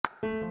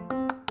Hi,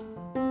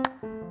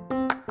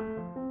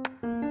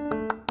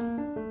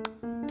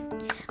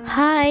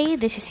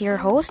 this is your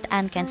host,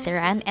 Ann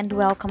Canceran, and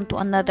welcome to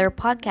another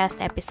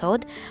podcast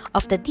episode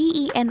of the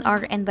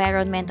DENR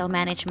Environmental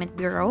Management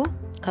Bureau,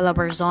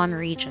 Calabarzon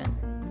Region.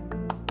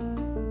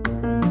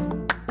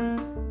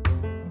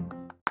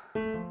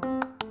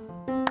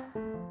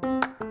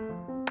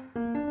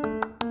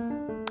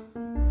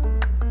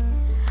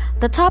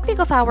 The topic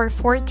of our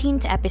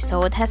 14th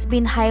episode has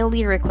been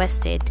highly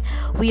requested.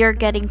 We are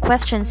getting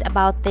questions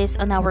about this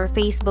on our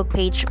Facebook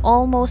page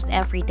almost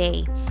every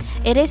day.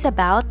 It is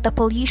about the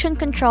Pollution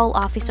Control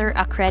Officer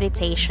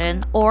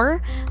Accreditation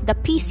or the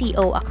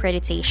PCO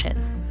Accreditation.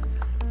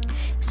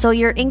 So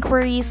your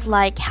inquiries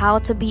like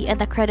how to be an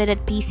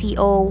accredited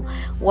PCO,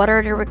 what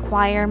are the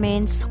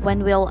requirements,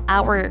 when will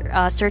our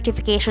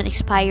certification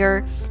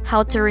expire,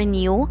 how to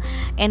renew,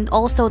 and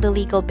also the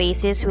legal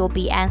basis will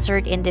be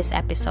answered in this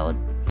episode.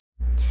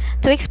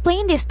 To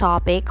explain this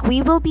topic,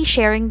 we will be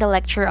sharing the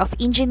lecture of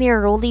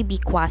Engineer Rolly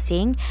B.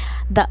 Cuasing,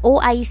 the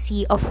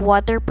OIC of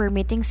Water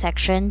Permitting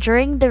Section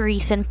during the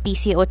recent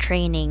PCO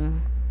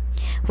training.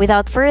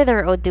 Without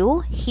further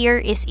ado, here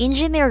is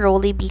Engineer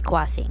Rolly B.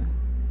 Cuasing.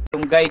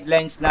 Yung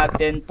guidelines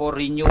natin for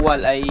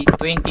renewal ay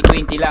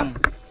 2020 lang.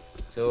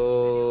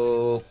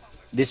 So,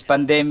 this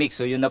pandemic,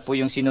 so yun na po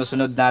yung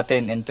sinusunod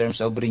natin in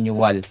terms of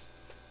renewal.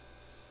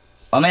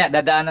 Mamaya,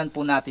 dadaanan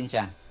po natin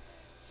siya.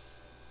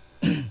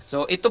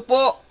 So, ito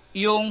po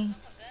yung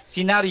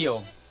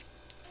scenario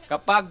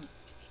kapag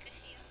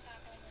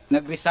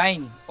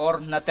nag-resign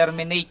or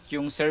na-terminate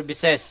yung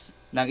services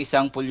ng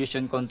isang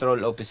pollution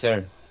control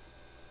officer.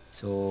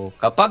 So,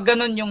 kapag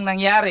ganun yung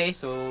nangyari,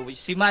 so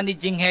si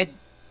managing head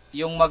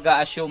yung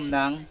mag-a-assume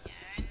ng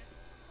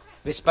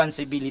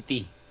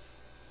responsibility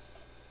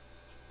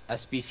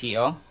as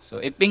PCO.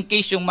 So, if in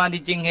case yung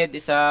managing head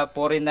is a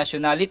foreign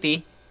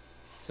nationality,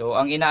 so,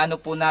 ang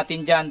inaano po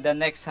natin dyan, the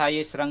next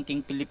highest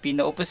ranking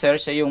Filipino officer,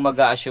 siya yung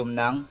mag-a-assume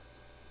ng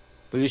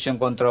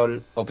Pollution Control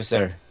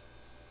Officer.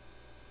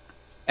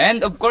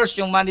 And of course,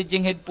 yung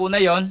managing head po na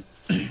yon,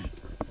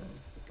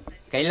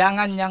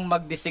 kailangan niyang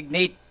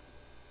mag-designate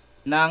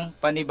ng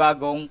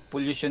panibagong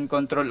Pollution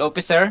Control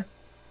Officer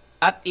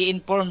at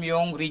i-inform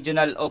yung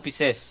regional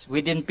offices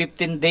within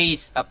 15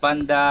 days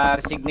upon the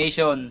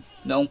resignation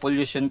noong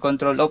Pollution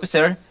Control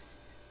Officer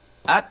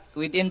at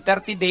within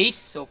 30 days,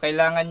 so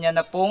kailangan niya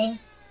na pong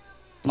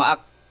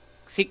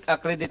seek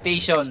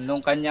accreditation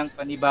nung kanyang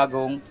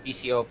panibagong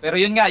PCO. Pero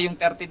yun nga, yung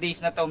 30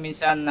 days na to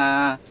minsan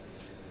na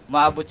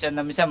maabot siya na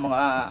minsan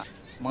mga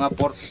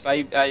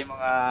 45 ay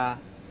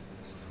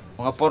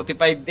mga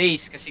 45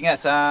 days kasi nga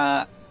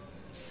sa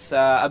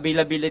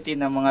availability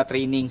ng mga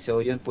training.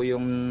 So yun po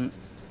yung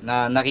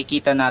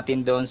nakikita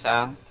natin doon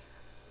sa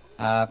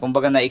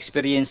kumbaga na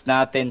experience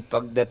natin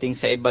pagdating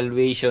sa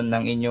evaluation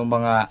ng inyong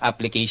mga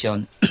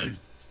application.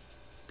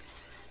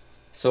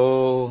 So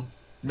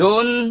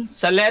doon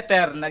sa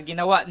letter na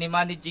ginawa ni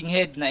managing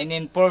head na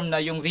in-inform na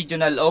yung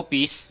regional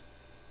office,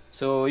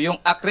 so yung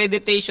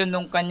accreditation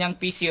ng kanyang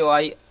PCO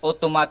ay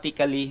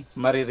automatically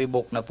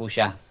marirevoke na po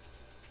siya.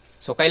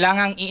 So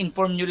kailangang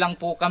i-inform nyo lang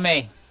po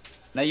kami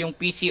na yung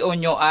PCO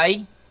nyo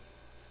ay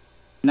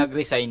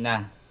nag-resign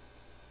na.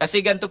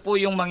 Kasi ganito po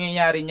yung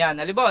mangyayari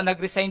niyan. Halimbawa,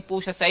 nag-resign po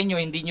siya sa inyo,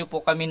 hindi nyo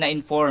po kami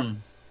na-inform.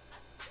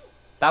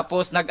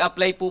 Tapos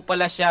nag-apply po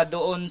pala siya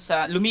doon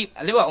sa,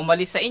 halimbawa,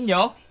 umalis sa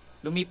inyo,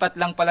 lumipat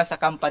lang pala sa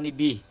company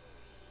B.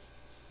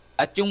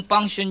 At yung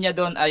function niya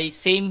doon ay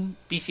same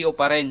PCO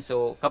pa rin.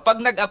 So, kapag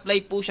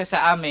nag-apply po siya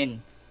sa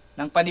amin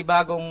ng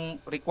panibagong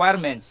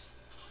requirements,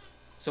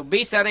 so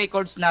based sa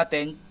records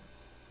natin,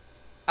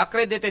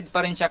 accredited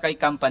pa rin siya kay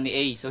company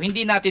A. So,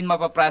 hindi natin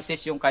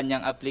mapaprocess yung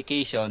kanyang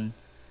application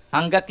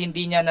hanggat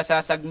hindi niya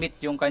nasasubmit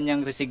yung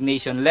kanyang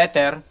resignation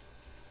letter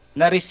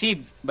na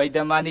received by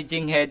the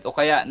managing head o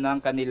kaya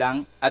ng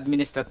kanilang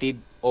administrative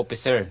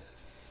officer.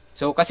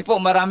 So kasi po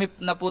marami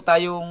na po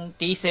tayong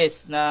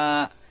cases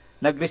na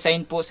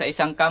nag-resign po sa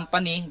isang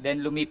company,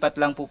 then lumipat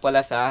lang po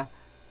pala sa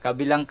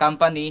kabilang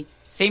company,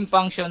 same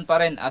function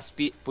pa rin as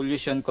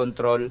pollution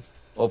control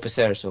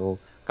officer. So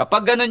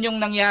kapag ganun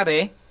yung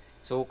nangyari,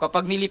 so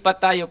kapag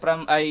lumipat tayo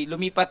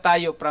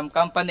from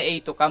company A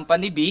to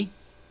company B,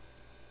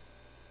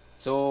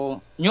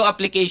 so new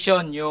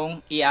application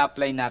yung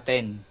i-apply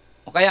natin.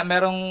 O kaya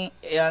merong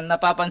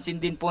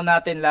napapansin din po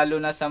natin lalo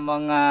na sa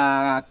mga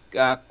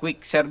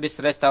quick service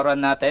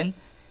restaurant natin.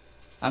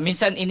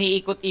 Minsan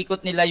iniikot-ikot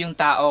nila yung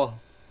tao.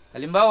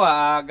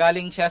 Halimbawa,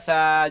 galing siya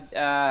sa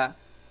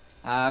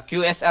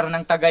QSR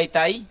ng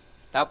Tagaytay,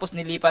 tapos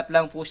nilipat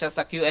lang po siya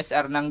sa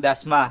QSR ng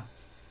Dasma.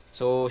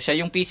 So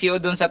siya yung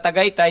PCO doon sa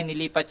Tagaytay,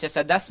 nilipat siya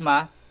sa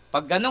Dasma.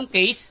 Pag ganong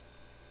case,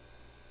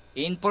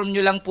 i-inform nyo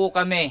lang po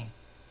kami.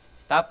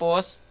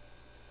 Tapos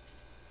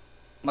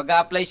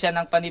mag-a-apply siya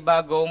ng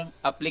panibagong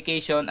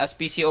application as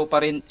PCO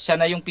pa rin. Siya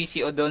na yung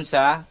PCO doon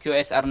sa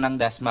QSR ng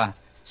Dasma.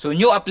 So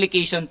new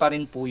application pa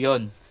rin po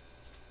 'yon.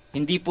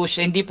 Hindi po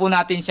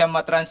natin siya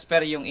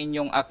ma-transfer yung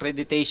inyong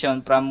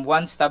accreditation from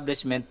one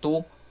establishment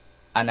to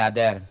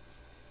another.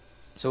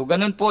 So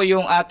ganun po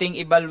yung ating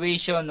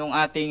evaluation ng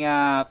ating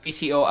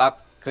PCO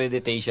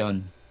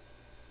Accreditation.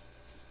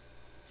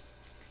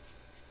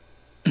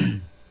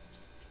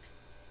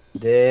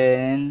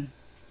 Then,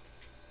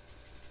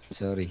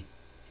 sorry.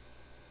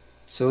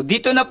 So,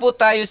 dito na po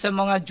tayo sa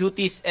mga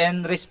duties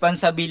and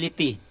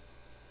responsibility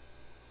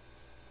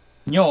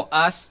nyo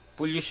as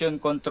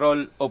Pollution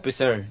Control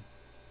Officer.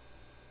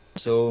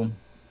 So,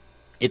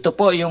 ito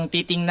po yung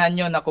titingnan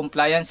nyo na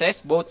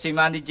compliances, both si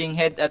Managing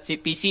Head at si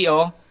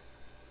PCO.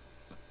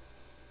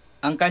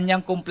 Ang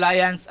kanyang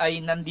compliance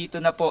ay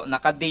nandito na po,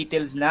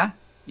 naka-details na.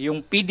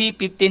 Yung PD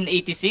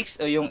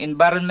 1586 o yung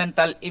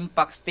Environmental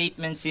Impact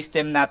Statement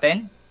System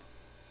natin.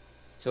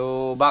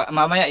 So,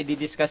 mamaya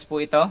i-discuss po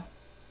ito.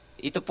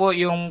 Ito po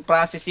yung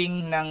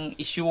processing ng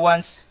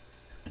issuance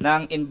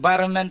ng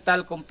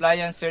Environmental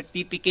Compliance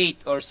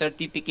Certificate or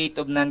Certificate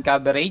of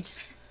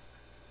Non-Coverage.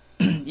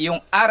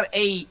 Yung RA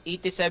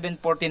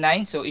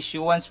 8749, so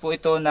issuance po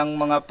ito ng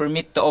mga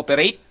permit to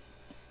operate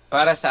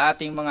para sa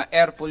ating mga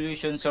air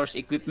pollution source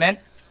equipment.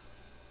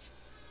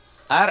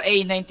 RA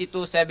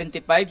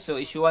 9275, so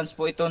issuance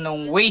po ito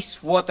ng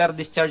wastewater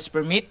discharge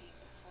permit.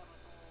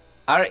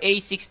 RA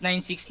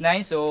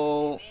 6969, so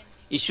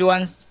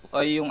issuance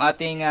yung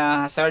ating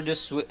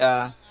hazardous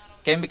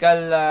chemical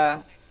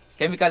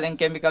and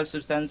chemical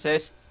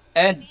substances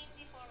and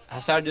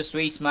hazardous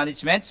waste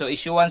management. So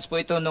issuance po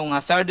ito ng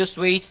hazardous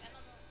waste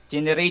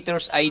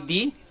generators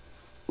ID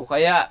o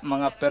kaya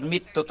mga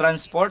permit to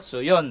transport.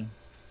 So yon.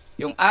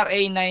 Yung RA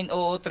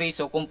 9003,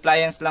 so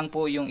compliance lang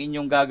po yung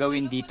inyong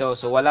gagawin dito.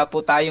 So wala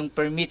po tayong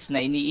permits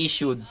na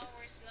ini-issued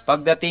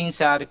pagdating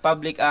sa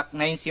Republic Act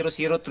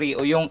 9003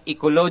 o yung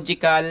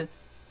Ecological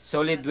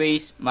Solid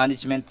Waste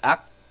Management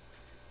Act.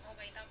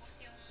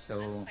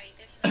 So,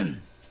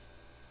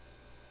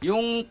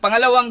 yung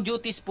pangalawang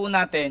duties po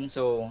natin,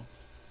 so,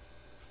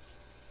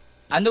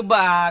 ano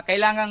ba,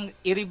 kailangang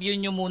i-review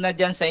nyo muna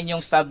dyan sa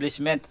inyong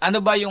establishment. Ano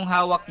ba yung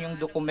hawak nyong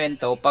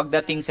dokumento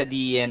pagdating sa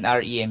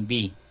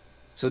DENR-EMB?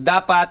 So,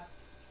 dapat,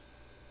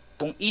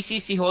 kung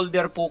ECC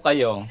holder po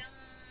kayo,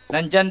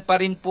 nandyan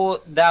pa rin po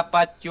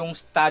dapat yung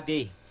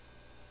study.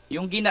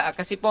 Yung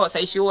kasi po,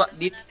 sa issue,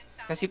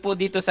 kasi po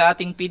dito sa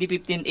ating PD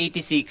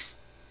 1586,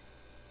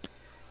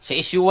 sa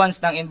issuance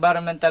ng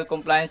Environmental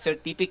Compliance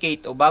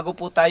Certificate o bago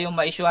po tayo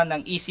ma-issuean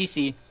ng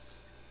ECC,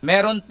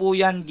 meron po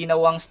yan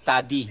ginawang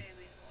study.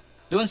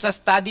 Doon sa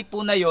study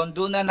po na yon,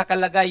 doon na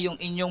nakalagay yung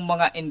inyong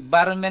mga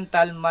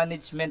Environmental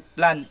Management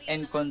Plan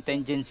and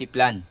Contingency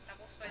Plan.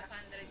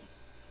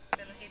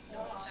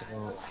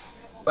 So,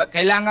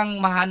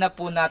 kailangang mahanap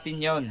po natin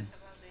yon.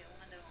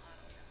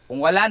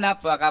 Kung wala na,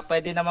 baka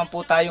pwede naman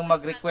po tayong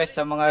mag-request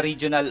sa mga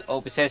regional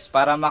offices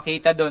para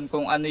makita doon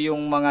kung ano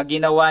yung mga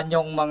ginawa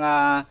nyong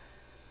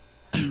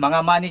mga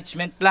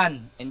management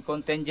plan and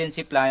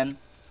contingency plan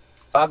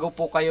bago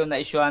po kayo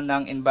na-issuean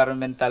ng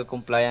Environmental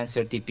Compliance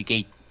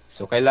Certificate.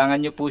 So, kailangan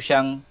nyo po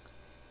siyang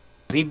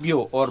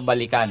review or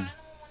balikan.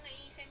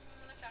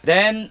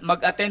 Then,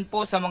 mag-attend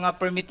po sa mga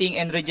permitting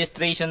and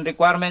registration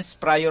requirements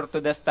prior to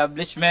the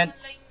establishment,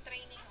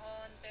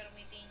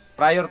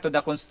 prior to the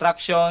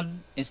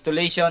construction,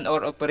 installation,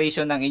 or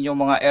operation ng inyong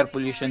mga air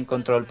pollution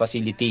control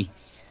facility.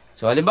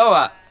 So,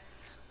 halimbawa,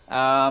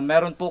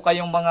 meron po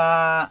kayong mga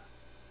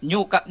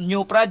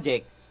new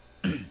project.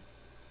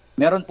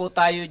 Meron po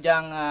tayo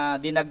diyang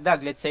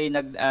dinagdag. Let's say,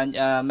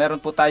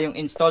 meron po tayong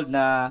installed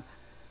na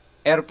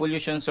air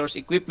pollution source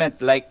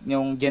equipment like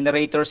yung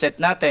generator set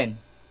natin.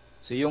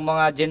 So, yung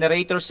mga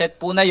generator set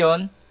po na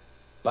yon,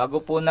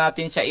 bago po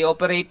natin siya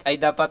i-operate, ay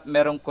dapat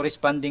merong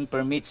corresponding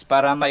permits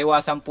para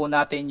maiwasan po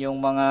natin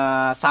yung mga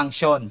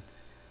sanction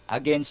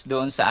against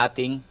doon sa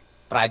ating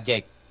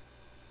project.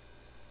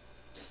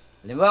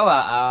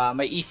 Halimbawa,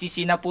 may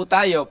ECC na po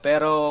tayo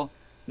pero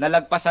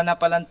nalagpasan na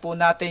pala po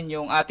natin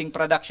yung ating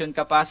production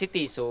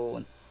capacity.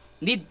 So,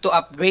 need to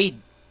upgrade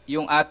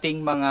yung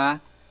ating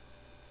mga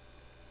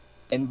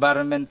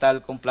environmental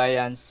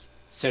compliance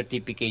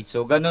certificate.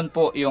 So, ganun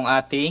po yung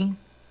ating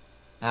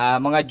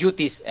mga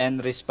duties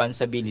and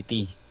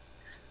responsibility.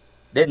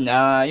 Then,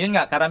 yun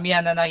nga,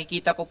 karamihan na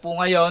nakikita ko po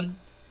ngayon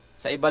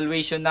sa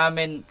evaluation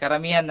namin,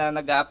 karamihan na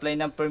nag-a-apply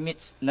ng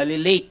permits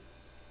nalilate.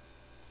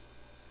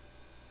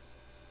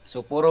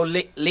 So, puro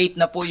late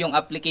na po yung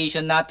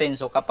application natin.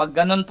 So, kapag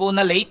ganun po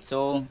na late,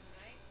 so,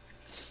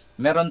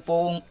 meron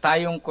po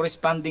tayong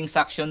corresponding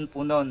sanction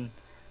po nun.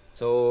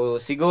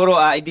 So, siguro,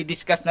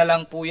 i-discuss na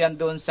lang po yan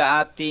doon sa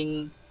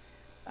ating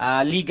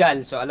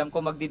legal. So, alam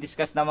ko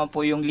magdi-discuss naman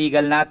po yung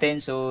legal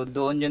natin. So,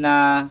 doon nyo na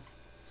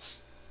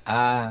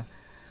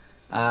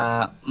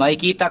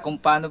makikita kung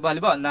paano ba.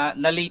 Halimbawa,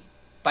 na late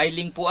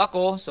filing po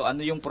ako. So,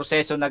 ano yung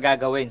proseso na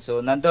gagawin.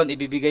 So, nandun,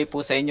 ibibigay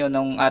po sa inyo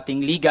ng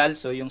ating legal.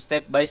 So, yung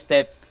step by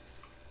step.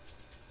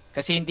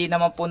 Kasi hindi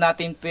naman po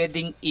natin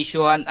pwedeng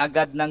issuehan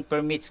agad ng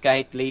permits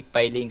kahit late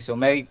filing. So,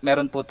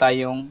 meron po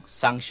tayong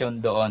sanction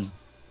doon.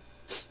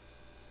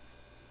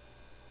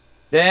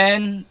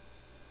 Then,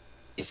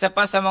 isa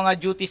pa sa mga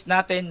duties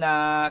natin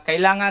na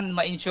kailangan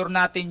ma-ensure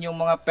natin yung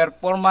mga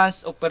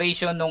performance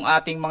operation ng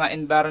ating mga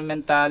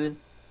environmental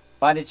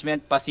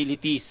management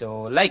facilities.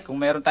 So, like kung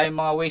meron tayong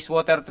mga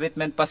wastewater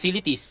treatment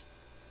facilities,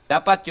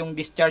 dapat yung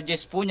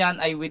discharges po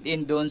niyan ay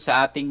within doon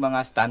sa ating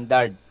mga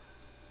standard.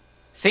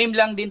 Same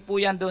lang din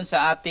po yan doon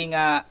sa ating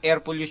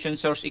air pollution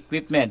source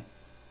equipment.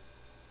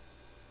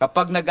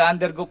 Kapag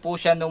nag-undergo po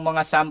siya ng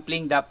mga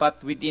sampling, dapat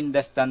within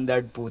the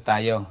standard po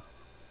tayo.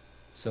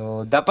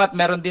 So, dapat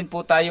meron din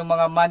po tayong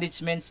mga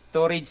management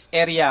storage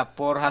area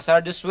for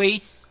hazardous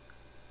waste,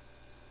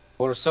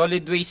 for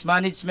solid waste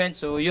management.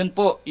 So, yun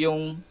po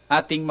yung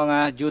ating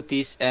mga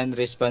duties and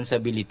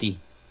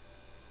responsibility.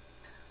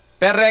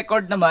 Per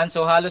record naman,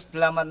 so halos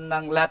naman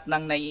ng lahat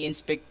ng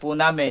nai-inspect po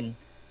namin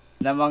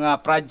na mga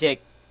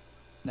project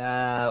na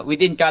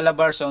within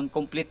Calabarzon,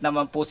 complete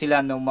naman po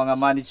sila ng mga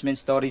management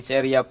storage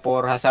area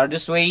for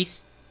hazardous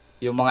waste,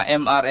 yung mga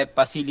MRF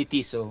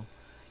facility. So,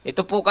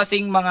 ito po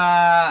kasing mga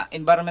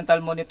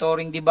environmental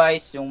monitoring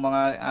device, yung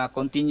mga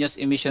continuous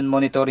emission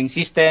monitoring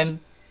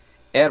system,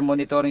 air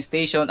monitoring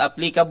station,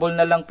 applicable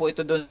na lang po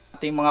ito doon sa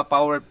ating mga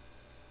power.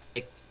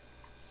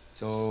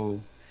 So,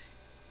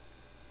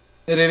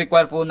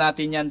 i-require po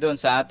natin yan doon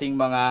sa ating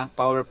mga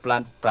power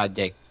plant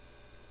project.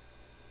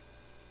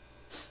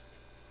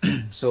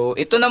 So,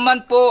 ito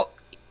naman po,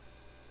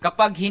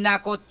 kapag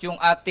hinakot yung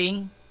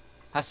ating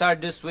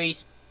hazardous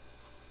waste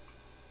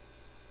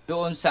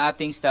doon sa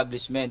ating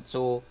establishment.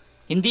 So,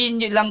 hindi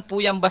nyo lang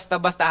po yan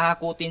basta-basta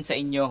hakutin sa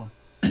inyo.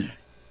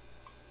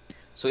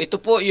 So, ito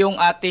po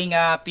yung ating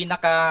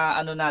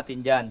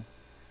natin dyan.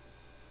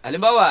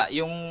 Halimbawa,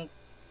 yung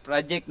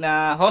project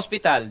na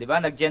hospital, di ba?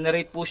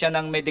 Nag-generate po siya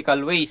ng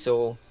medical waste.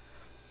 So,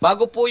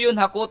 bago po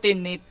yun hakutin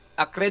ni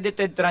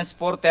accredited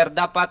transporter,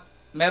 dapat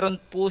meron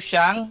po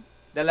siyang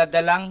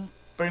daladalang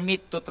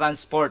permit to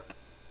transport.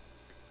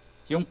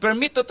 Yung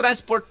permit to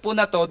transport po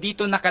na to,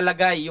 dito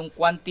nakalagay yung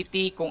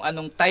quantity kung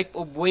anong type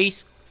of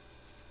waste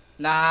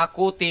na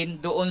hakutin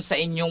doon sa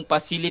inyong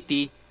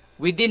facility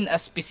within a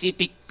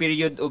specific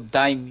period of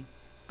time.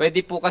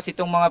 Pwede po kasi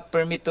itong mga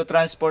permit to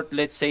transport,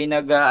 let's say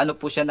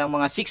po siya ng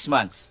mga 6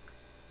 months.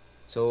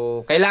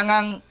 So,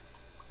 kailangan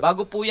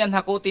bago po yan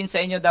hakutin sa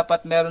inyo,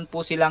 dapat meron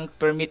po silang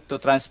permit to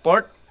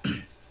transport.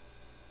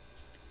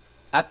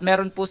 At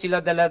meron po sila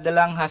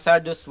daladalang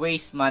hazardous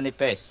waste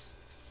manifest.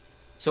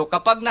 So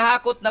kapag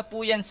nahakot na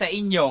po yan sa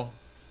inyo,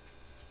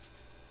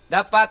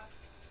 dapat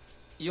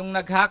yung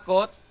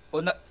naghakot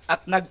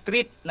at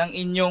nag-treat ng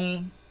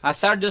inyong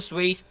hazardous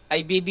waste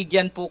ay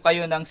bibigyan po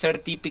kayo ng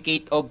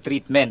Certificate of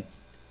Treatment.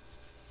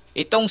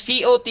 Itong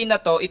COT na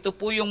to, ito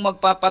po yung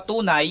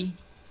magpapatunay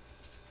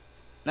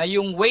na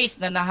yung waste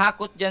na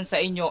nahakot dyan sa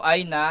inyo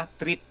ay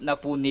na-treat na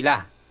po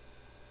nila.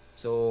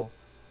 So,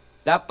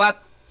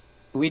 dapat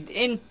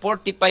within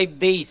 45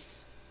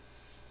 days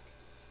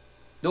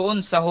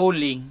doon sa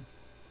hauling,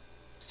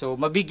 so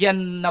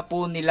mabigyan na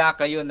po nila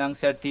kayo ng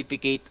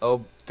Certificate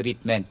of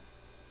Treatment.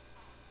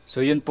 So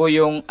yun po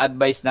yung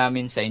advice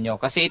namin sa inyo.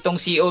 Kasi itong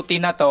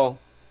COT na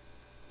to,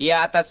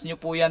 i-attach nyo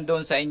po yan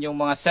doon sa inyong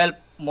mga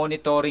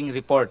self-monitoring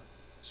report.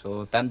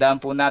 So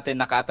tandaan po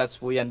natin, naka-attach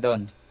po yan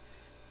doon.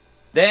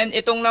 Then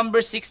itong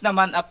number 6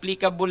 naman,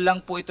 applicable lang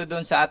po ito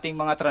doon sa ating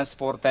mga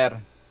transporter.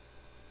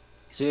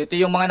 So ito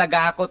yung mga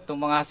naghahakot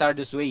ng mga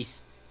hazardous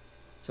waste.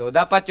 So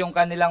dapat yung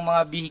kanilang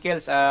mga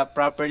vehicles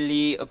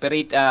properly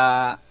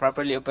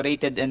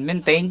operated and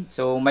maintained.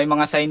 So may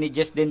mga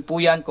signages din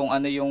po yan kung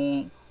ano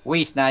yung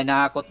waste na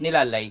hinahakot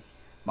nila, like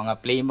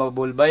mga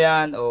flammable ba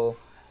yan o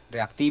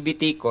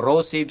reactivity,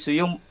 corrosive. So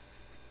yung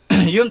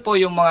yun po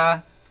yung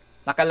mga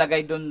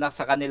nakalagay doon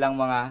sa kanilang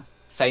mga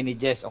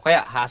signages o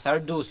kaya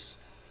hazardous.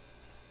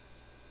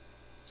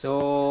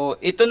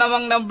 So ito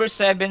namang number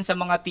 7 sa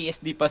mga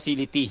TSD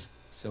facility.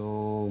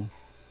 So,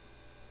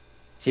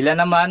 sila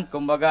naman,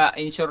 kumbaga,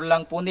 ensure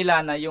lang po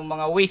nila na yung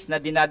mga waste na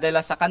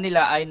dinadala sa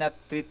kanila ay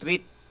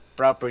na-treat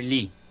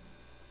properly.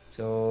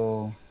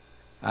 So,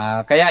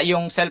 kaya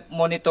yung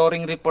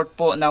self-monitoring report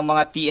po ng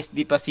mga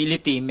TSD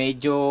facility,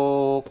 medyo,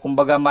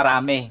 kumbaga,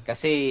 marami.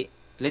 Kasi,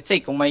 let's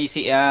say, kung may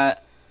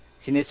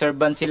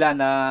siniserban sila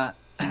na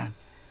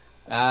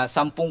 10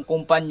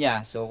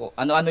 kumpanya, so,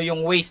 ano-ano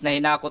yung waste na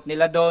hinakot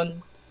nila doon,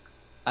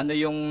 ano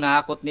yung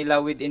nahakot nila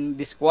within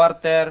this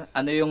quarter,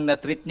 ano yung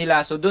na-treat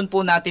nila. So, doon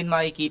po natin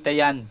makikita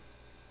yan,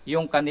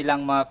 yung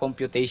kanilang mga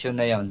computation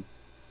na yon.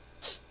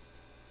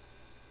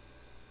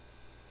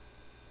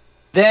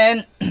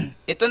 Then,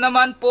 ito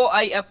naman po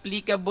ay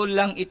applicable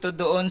lang ito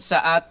doon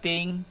sa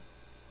ating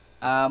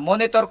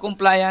monitor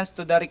compliance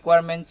to the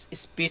requirements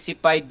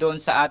specified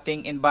doon sa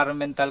ating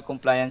environmental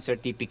compliance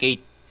certificate.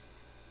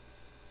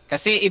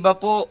 Kasi iba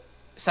po,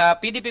 sa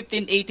PD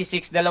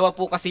 1586, dalawa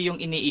po kasi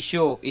yung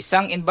ini-issue.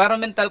 Isang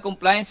Environmental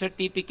Compliance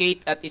Certificate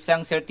at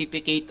isang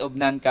Certificate of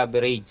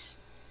Non-Coverage.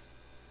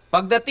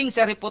 Pagdating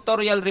sa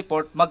reportorial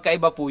report,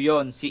 magkaiba po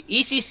yon. Si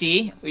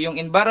ECC,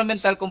 yung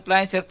Environmental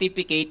Compliance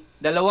Certificate,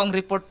 dalawang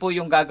report po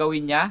yung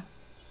gagawin niya.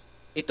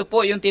 Ito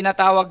po yung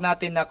tinatawag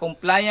natin na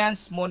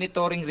Compliance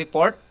Monitoring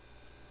Report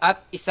at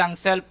isang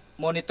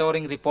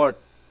Self-Monitoring Report.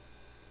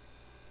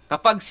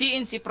 Kapag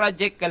CNC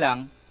project ka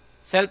lang,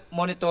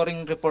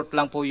 self-monitoring report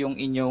lang po yung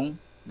inyong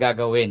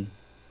gagawin.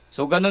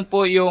 So, ganun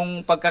po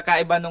yung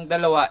pagkakaiba ng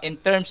dalawa in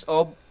terms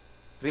of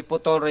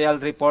reportorial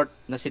report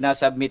na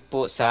sinasubmit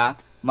po sa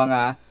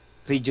mga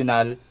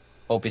regional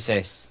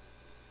offices.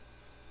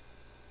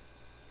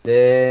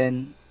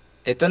 Then,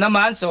 ito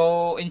naman,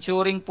 so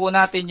ensuring po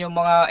natin yung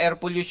mga air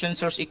pollution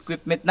source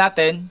equipment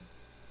natin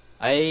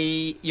ay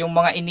yung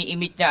mga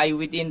ini-emit niya ay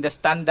within the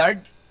standard.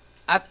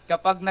 At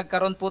kapag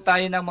nagkaroon po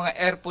tayo ng mga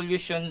air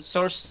pollution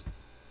source,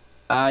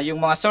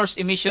 yung mga source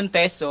emission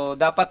test, so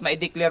dapat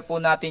ma-declare po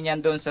natin yan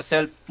doon sa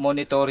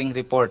self-monitoring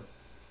report.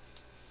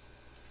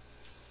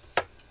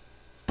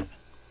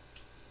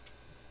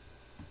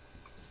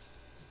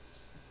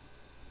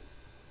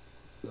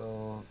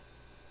 So,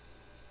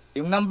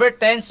 yung number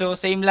 10, so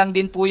same lang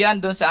din po yan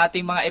doon sa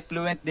ating mga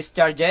effluent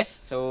discharges.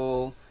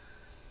 So,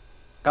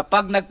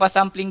 kapag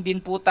nagpa-sampling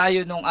din po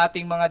tayo ng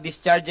ating mga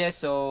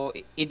discharges, so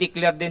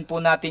i-declare din po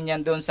natin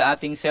yan doon sa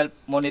ating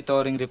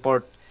self-monitoring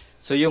report.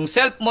 So, yung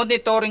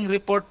self-monitoring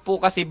report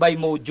po kasi by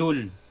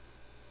module.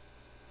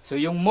 So,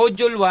 yung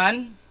module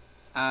 1,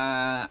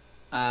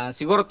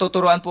 siguro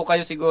tuturuan po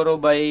kayo siguro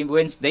by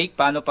Wednesday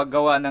paano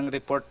paggawa ng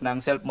report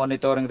ng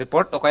self-monitoring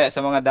report o kaya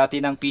sa mga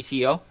dati ng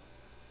PCO.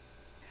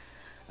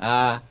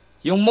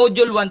 Yung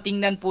module 1,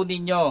 tingnan po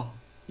ninyo.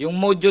 Yung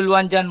module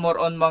 1 dyan,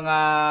 more on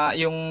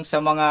yung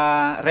sa mga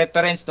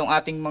reference ng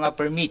ating mga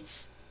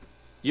permits.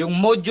 Yung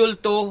module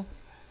 2,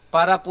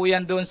 para po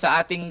yan doon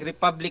sa ating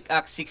Republic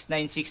Act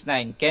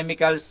 6969,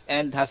 Chemicals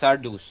and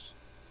Hazardous.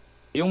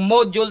 Yung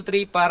module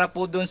 3, para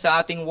po doon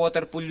sa ating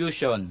water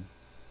pollution.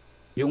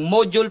 Yung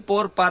module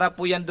 4, para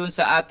po yan doon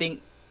sa ating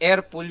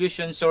air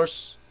pollution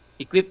source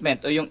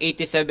equipment o yung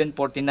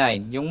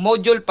 8749. Yung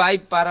module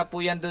 5, para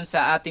po yan doon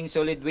sa ating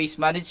solid waste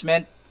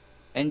management.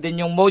 And then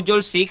yung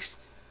module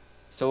 6,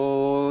 so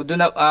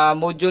doon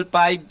module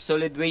 5,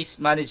 solid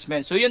waste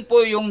management. So yun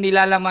po yung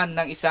nilalaman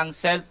ng isang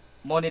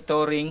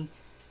self-monitoring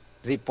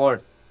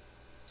report.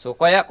 So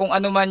kaya kung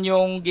ano man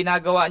yung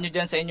ginagawa nyo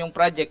dyan sa inyong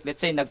project,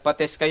 let's say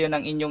nagpa-test kayo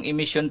ng inyong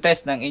emission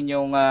test ng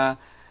inyong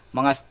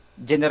mga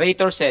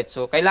generator set,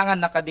 so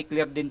kailangan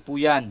nakadeclare din po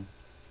yan.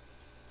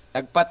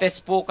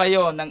 Nagpa-test po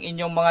kayo ng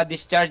inyong mga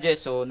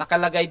discharges, so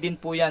nakalagay din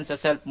po yan sa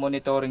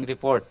self-monitoring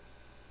report.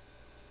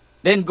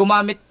 Then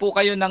gumamit po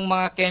kayo ng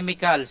mga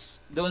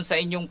chemicals doon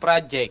sa inyong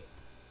project,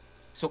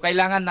 so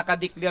kailangan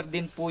nakadeclare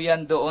din po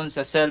yan doon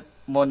sa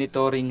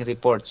self-monitoring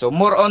report. So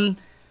more on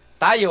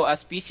tayo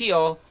as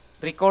PCO,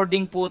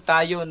 recording po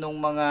tayo ng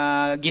mga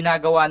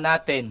ginagawa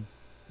natin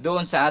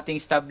doon sa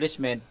ating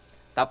establishment,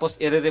 tapos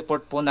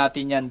i-report po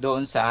natin yan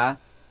doon sa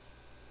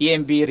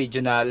EMB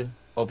regional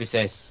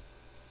offices.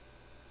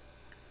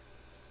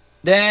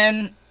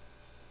 Then,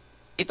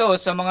 ito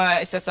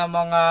isa sa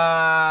mga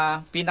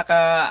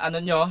pinaka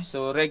nyo,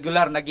 so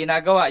regular na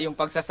ginagawa yung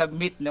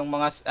pagsasubmit ng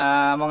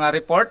mga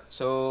report.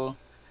 So,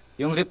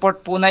 yung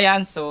report po na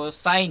yan, so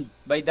signed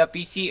by the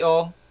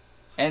PCO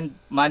and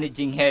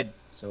managing head.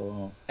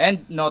 So, and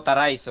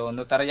notarized. So,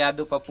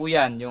 notaryado pa po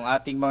yan yung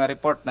ating mga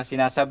report na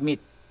sinasubmit.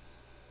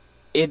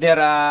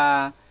 Either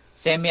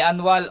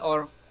semi-annual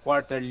or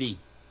quarterly.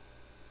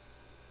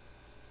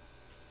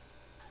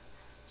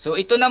 So,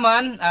 ito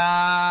naman,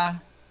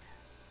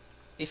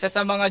 isa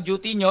sa mga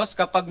duty nyo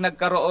kapag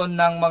nagkaroon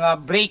ng mga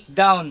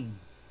breakdown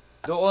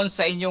doon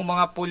sa inyong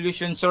mga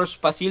pollution source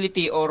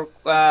facility or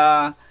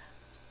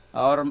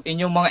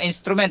inyong mga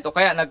instrument o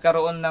kaya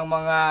nagkaroon ng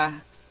mga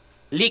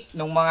leak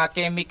ng mga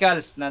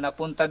chemicals na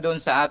napunta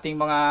doon sa ating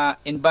mga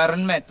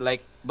environment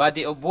like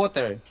body of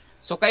water.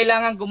 So,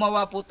 kailangan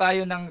gumawa po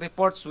tayo ng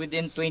reports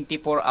within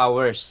 24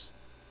 hours.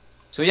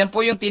 So, yan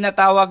po yung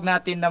tinatawag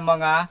natin na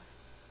mga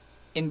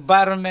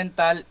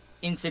environmental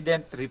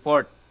incident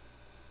report.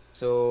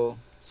 So,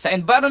 sa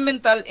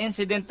environmental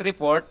incident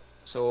report,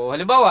 so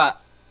halimbawa,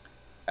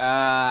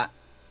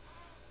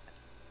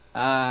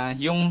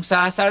 yung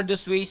sa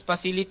hazardous waste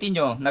facility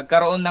nyo,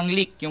 nagkaroon ng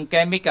leak yung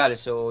chemical.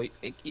 So,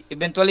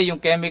 eventually,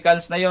 yung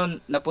chemicals na yon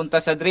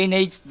napunta sa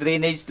drainage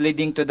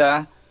leading to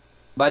the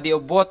body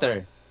of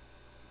water.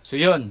 So,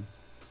 yun.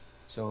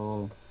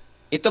 So,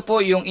 ito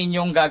po yung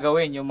inyong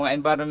gagawin, yung mga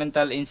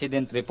environmental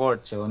incident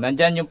report. So,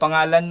 nandyan yung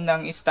pangalan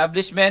ng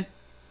establishment,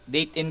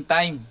 date and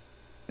time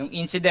yung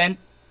incident,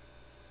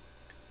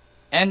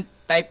 and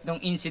type ng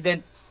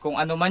incident kung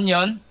ano man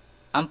yon.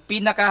 Ang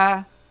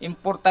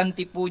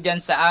pinaka-importante po dyan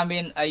sa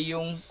amin ay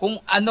yung kung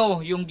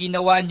ano yung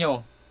ginawa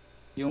nyo,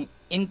 yung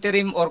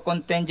interim or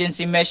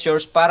contingency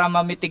measures para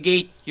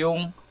ma-mitigate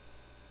yung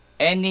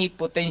any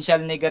potential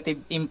negative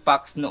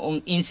impacts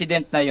noong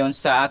incident na yon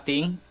sa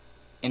ating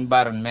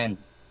environment.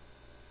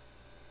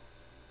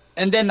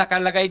 And then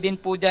nakalagay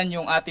din po dyan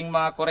yung ating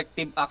mga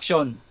corrective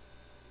action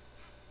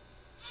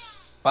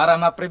para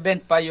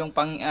ma-prevent pa yung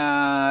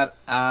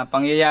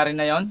pangyayari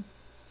na yon.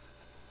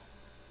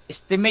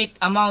 Estimate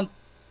amount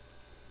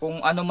kung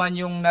ano man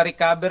yung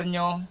na-recover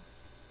nyo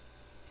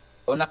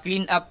o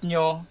na-clean up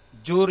nyo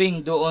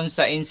during doon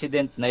sa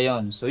incident na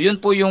yon. So yun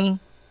po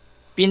yung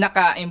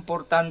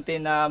pinaka-importante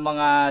na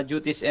mga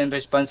duties and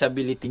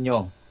responsibility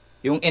nyo.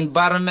 Yung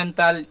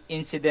environmental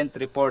incident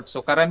report.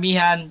 So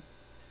karamihan,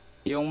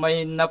 yung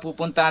may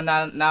napupunta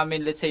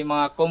namin, let's say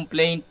mga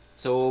complaint.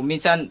 So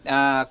minsan,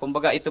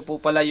 kumbaga ito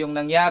po pala yung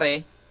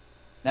nangyari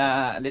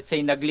na let's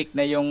say nag-leak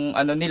na yung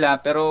ano nila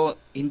pero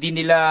hindi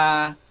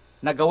nila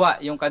nagawa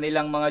yung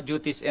kanilang mga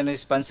duties and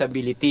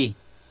responsibility.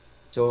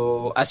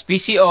 So, as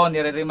PCO,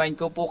 nire-remind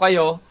ko po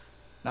kayo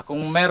na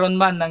kung meron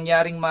man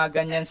nangyaring mga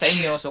ganyan sa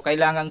inyo, so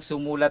kailangang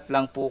sumulat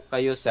lang po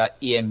kayo sa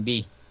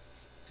EMB.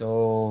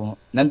 So,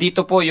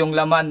 nandito po yung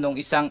laman ng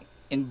isang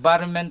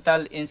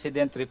Environmental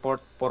Incident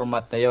Report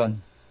format na yon.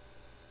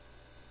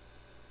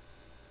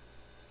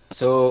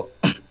 So,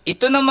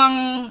 ito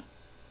namang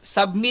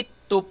submit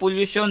to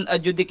Pollution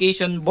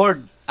Adjudication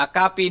Board a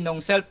copy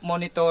ng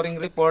self-monitoring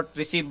report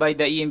received by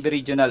the EMB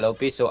Regional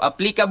Office. So,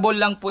 applicable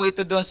lang po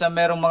ito doon sa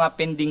merong mga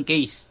pending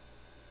case.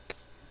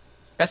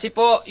 Kasi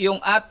po,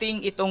 yung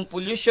ating itong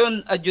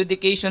Pollution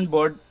Adjudication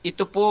Board,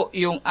 ito po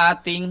yung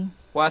ating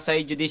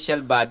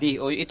quasi-judicial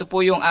body o ito po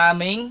yung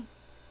aming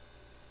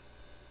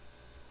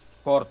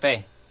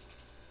korte.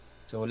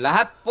 So,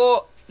 lahat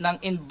po ng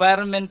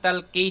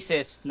environmental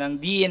cases ng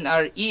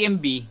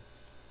DNR-EMB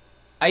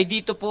ay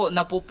dito po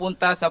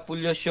napupunta sa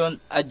Pollution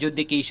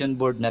Adjudication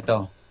Board na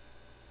to.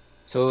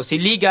 So,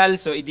 si legal,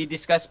 so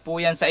i-discuss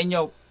po yan sa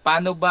inyo,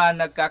 paano ba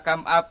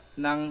nagkakaroon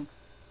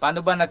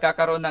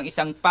ng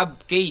isang pub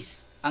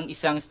case ang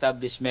isang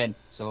establishment.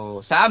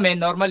 So, sa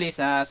amin, normally,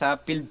 sa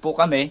field po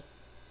kami,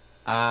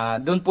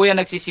 doon po yan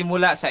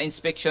nagsisimula sa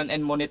inspection and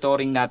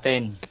monitoring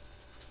natin.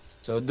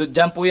 So,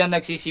 dyan po yan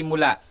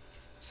nagsisimula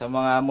sa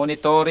mga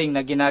monitoring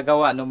na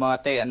ginagawa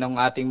ng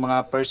ating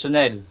mga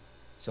personnel.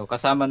 So,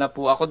 kasama na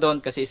po ako doon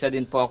kasi isa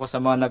din po ako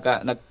sa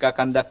mga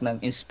nagkakandak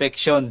ng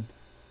inspection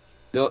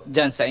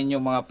dyan sa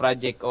inyong mga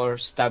project or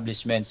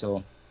establishment. So,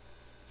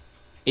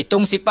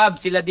 itong si PAB,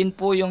 sila din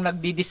po yung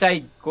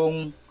nagdi-decide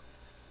kung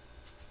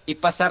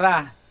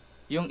ipasara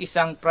yung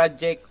isang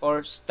project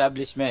or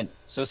establishment.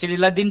 So,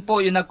 sila din po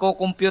yung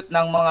nagko-compute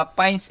ng mga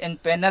fines and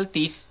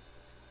penalties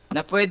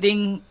na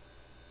pwedeng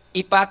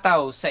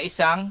ipataw sa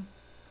isang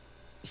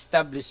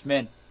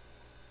establishment.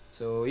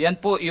 So,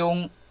 yan po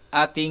yung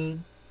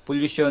ating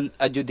Pollution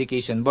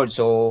Adjudication Board.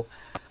 So,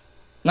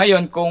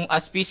 ngayon, kung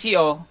as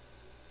PCO,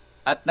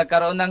 at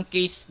nagkaroon ng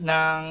case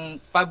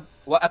ng pub,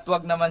 at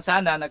wag naman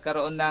sana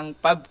nagkaroon ng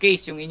pub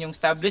case yung inyong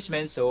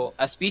establishment. So,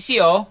 as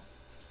PCO,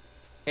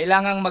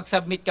 kailangang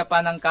mag-submit ka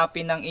pa ng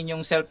copy ng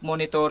inyong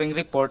self-monitoring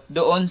report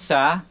doon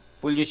sa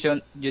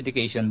Pollution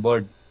Adjudication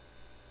Board.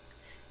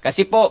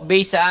 Kasi po,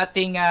 based sa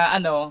ating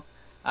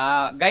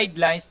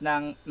guidelines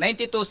ng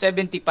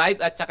 9275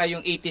 at saka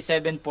yung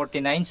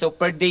 8749, so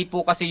per day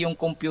po kasi yung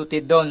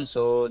computed doon.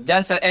 So,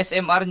 dyan sa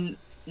SMR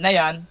na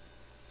yan,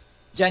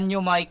 dyan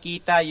nyo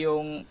makikita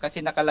yung,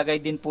 kasi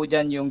nakalagay din po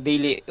dyan yung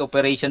daily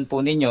operation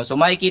po ninyo. So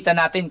makikita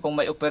natin kung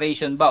may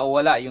operation ba o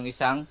wala yung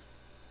isang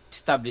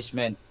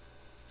establishment.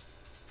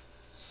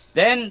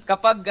 Then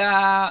kapag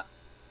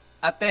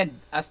attend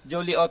as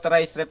duly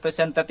authorized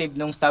representative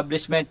ng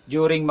establishment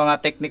during mga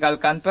technical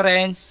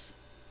conference,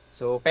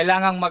 so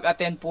kailangang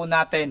mag-attend po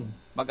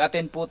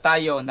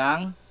tayo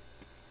ng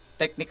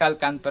technical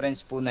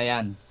conference po na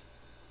yan.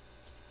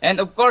 And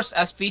of course,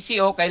 as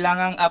PCO,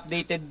 kailangang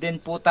updated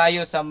din po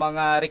tayo sa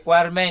mga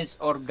requirements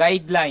or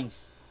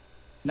guidelines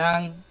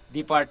ng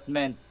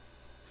department.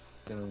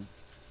 So,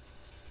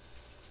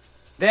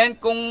 then,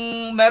 kung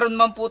meron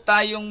man po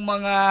tayong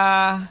mga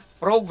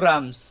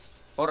programs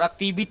or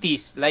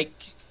activities, like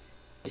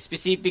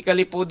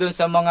specifically po dun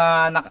sa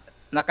mga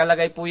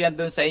nakalagay po yan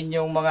dun sa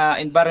inyong mga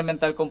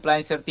Environmental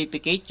Compliance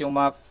Certificate, yung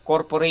mga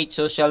Corporate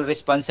Social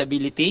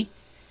Responsibility,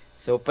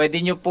 so, pwede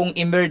nyo pong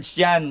emerge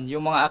yan,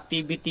 yung mga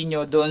activity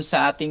nyo doon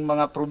sa ating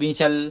mga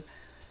provincial,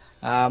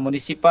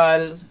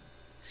 municipal,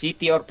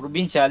 city or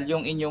provincial,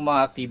 yung inyong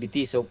mga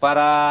activity. So,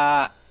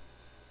 para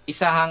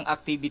isahang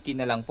activity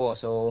na lang po.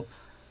 So,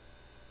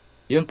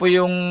 yun po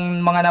yung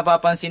mga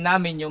napapansin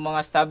namin, yung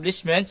mga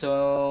establishment.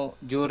 So,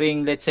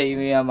 during, let's say,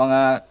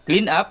 mga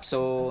clean up,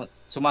 so,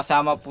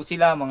 sumasama po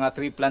sila, mga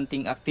tree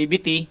planting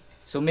activity.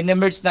 So,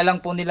 minemerge na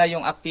lang po nila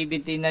yung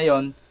activity na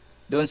yon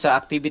doon sa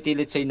activity,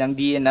 let's say, ng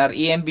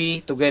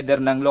DNR-EMB together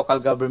ng local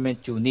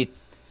government unit.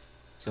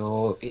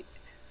 So,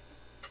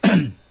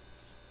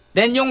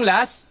 then yung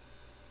last,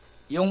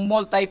 yung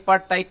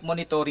multi-partite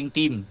monitoring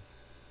team.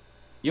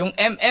 Yung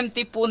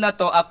MMT po na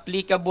to,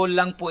 applicable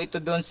lang po ito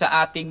doon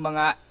sa ating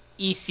mga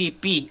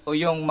ECP o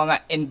yung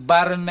mga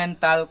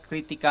Environmental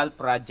Critical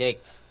Project.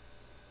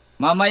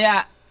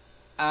 Mamayang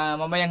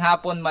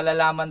hapon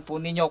malalaman po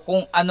ninyo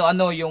kung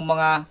ano-ano yung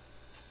mga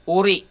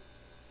uri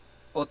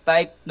o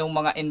type ng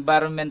mga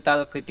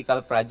environmental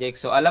critical projects.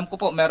 So alam ko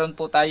po meron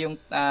po tayong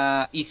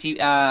na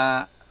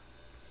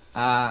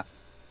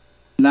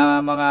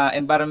mga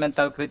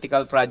environmental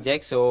critical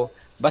projects. So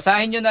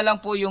basahin nyo na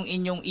lang po yung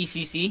inyong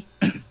ECC.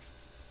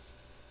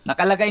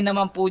 Nakalagay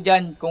naman po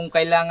dyan kung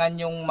kailangan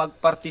yung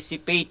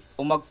mag-participate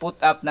o mag-put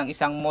up ng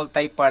isang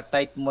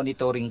multi-partite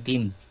monitoring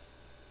team.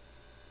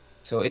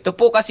 So ito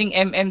po kasing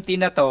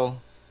MMT na to,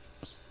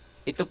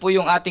 ito po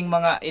yung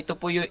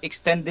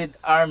extended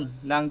arm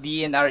ng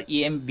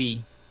DNR-EMB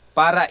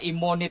para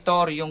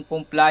i-monitor yung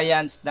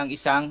compliance ng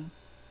isang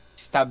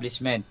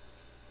establishment.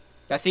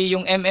 Kasi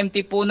yung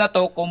MMT po na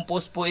to,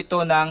 composed po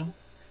ito ng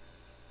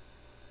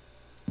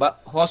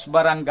host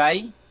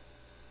barangay,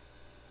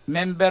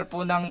 member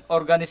po ng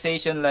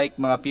organization like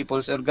mga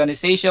people's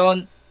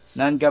organization,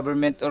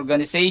 non-government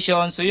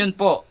organization. So yun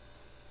po,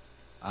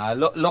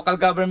 local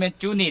government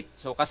unit.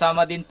 So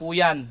kasama din po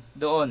yan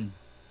doon.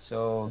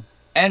 So,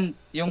 and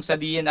yung sa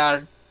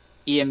DNR,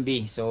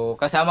 EMB. So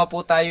kasama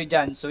po tayo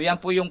dyan. So yan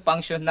po yung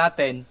function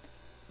natin,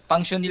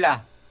 function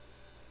nila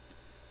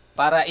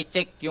para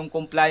i-check yung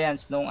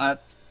compliance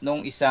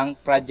nung isang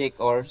project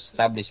or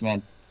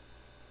establishment.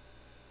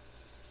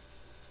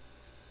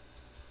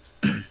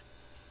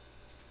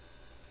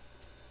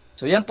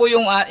 So yan po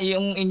yung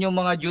inyong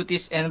mga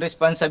duties and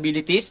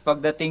responsibilities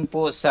pagdating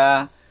po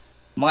sa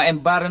mga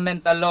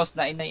environmental laws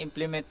na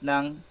ina-implement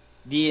ng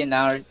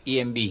DNR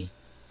EMB.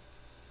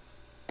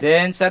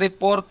 Then sa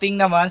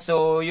reporting naman,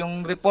 so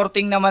yung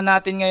reporting naman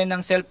natin ngayon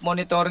ng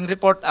self-monitoring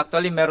report,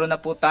 actually meron na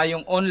po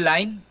tayong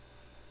online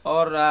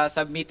or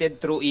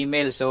submitted through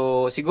email.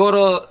 So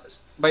siguro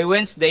by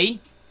Wednesday,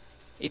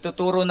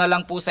 ituturo na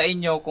lang po sa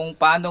inyo kung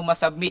paano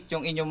masubmit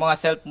yung inyong mga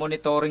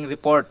self-monitoring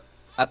report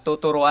at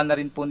tuturuan na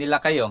rin po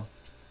nila kayo.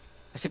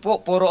 Kasi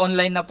po, puro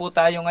online na po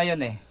tayo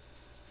ngayon eh.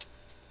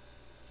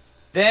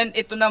 Then,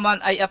 ito naman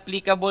ay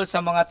applicable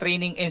sa mga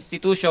training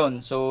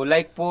institution. So,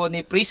 like po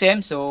ni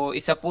PRISM, so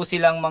isa po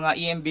silang mga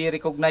EMB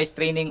recognized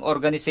training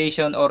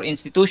organization or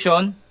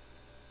institution.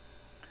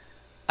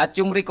 At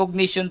yung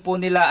recognition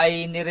po nila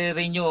ay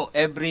nire-renew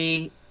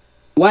every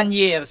 1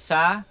 year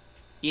sa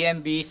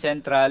EMB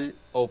Central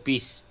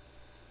Office.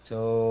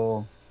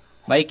 So,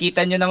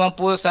 makikita nyo naman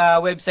po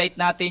sa website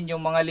natin yung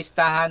mga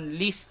listahan,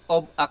 list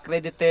of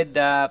accredited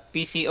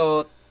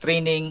PCO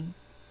Training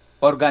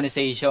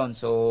Organization.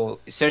 So,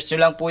 search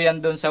nyo lang po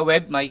yan doon sa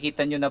web,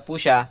 makikita nyo na po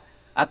siya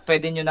at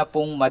pwede nyo na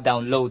pong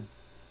ma-download.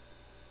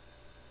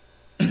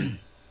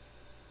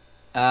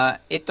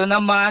 Ito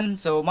naman,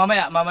 so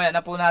mamaya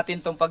na po natin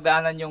itong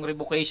pagdaanan yung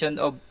revocation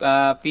of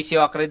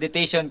PCO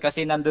Accreditation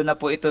kasi nandun na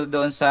po ito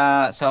doon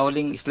sa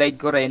huling slide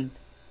ko rin.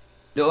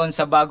 Doon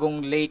sa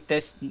bagong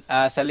latest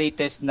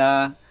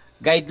na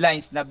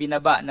guidelines na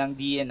binaba ng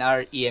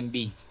DNR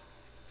EMB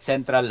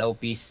Central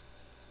Office.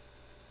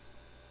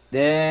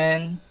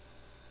 Then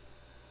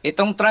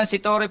itong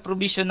transitory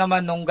provision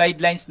naman ng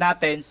guidelines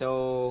natin,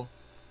 so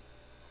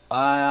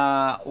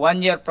 1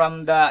 year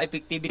from the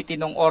effectivity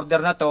ng order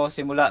na to,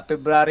 simula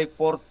February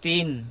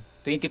 14,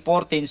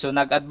 2014, so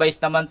nag-advise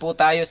naman po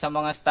tayo sa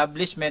mga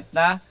establishment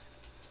na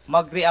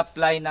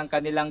mag-reapply ng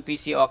kanilang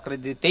PCO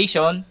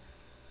accreditation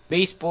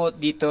based po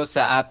dito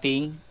sa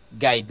ating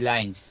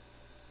guidelines.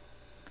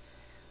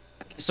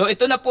 So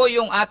ito na po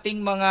yung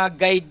ating mga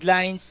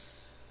guidelines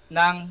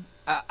ng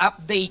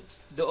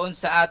updates doon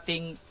sa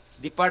ating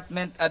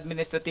Department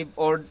Administrative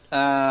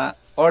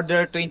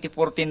Order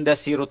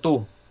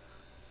 2014-02.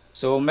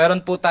 So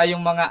meron po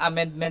tayong mga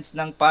amendments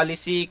ng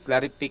policy,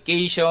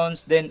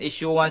 clarifications, then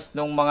issuance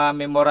ng mga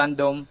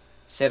memorandum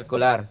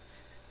circular.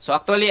 So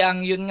actually,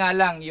 yun nga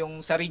lang,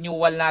 yung sa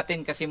renewal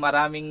natin kasi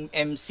maraming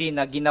MC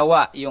na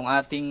ginawa yung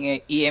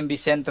ating EMB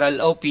Central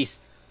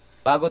Office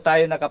bago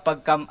tayo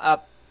nakapag-come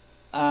up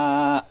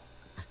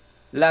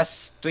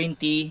last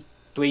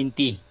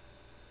 2020.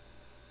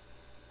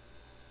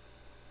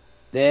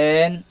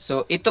 Then,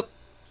 so ito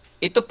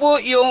po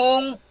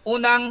yung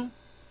unang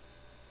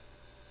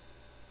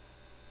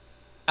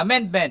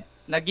amendment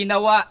na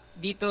ginawa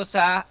dito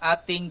sa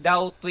ating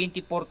DAO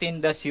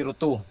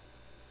 2014-02.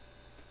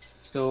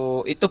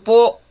 So, ito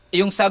po,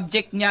 yung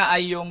subject niya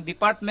ay yung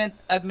Department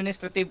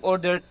Administrative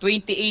Order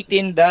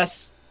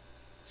 2018-07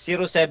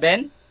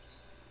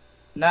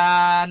 na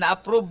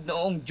na-approve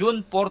noong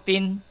June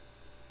 14,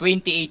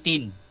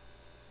 2018.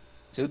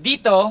 So,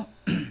 dito,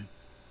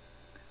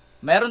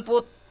 meron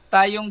po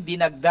tayong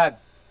dinagdag.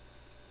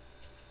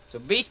 So,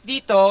 based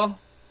dito,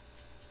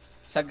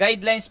 sa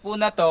guidelines po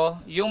na to,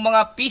 yung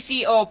mga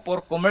PCO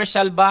for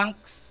commercial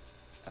banks,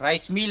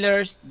 rice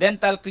millers,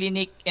 dental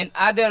clinic, and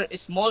other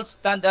small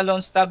standalone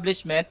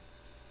establishment,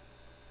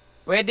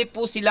 pwede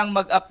po silang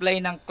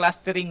mag-apply ng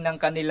clustering ng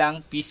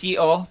kanilang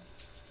PCO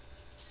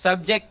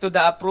subject to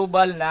the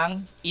approval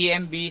ng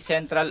EMB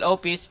Central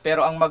Office,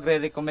 pero ang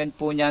magre-recommend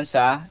po niyan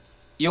sa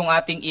yung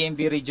ating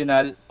EMB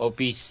Regional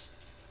Office.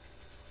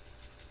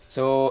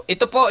 So,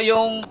 ito po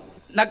yung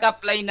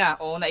nag-apply na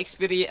o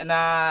nag-apply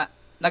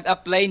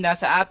na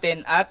sa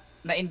atin at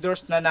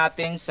na-endorse na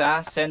natin sa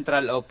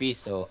Central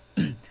Office. So,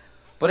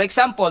 for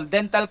example,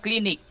 dental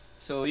clinic.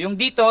 So, yung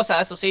dito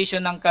sa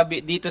association ng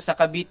dito sa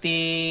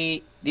Cavite,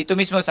 dito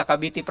mismo sa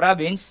Cavite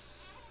Province,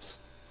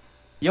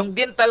 yung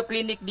dental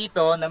clinic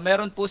dito na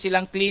meron po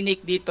silang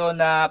clinic dito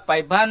na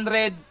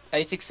 699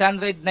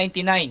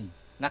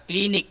 na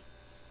clinic.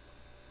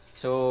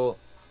 So,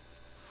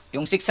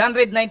 yung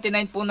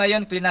 699 po na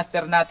yon,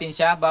 cluster natin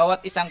siya.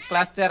 Bawat isang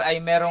cluster ay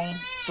merong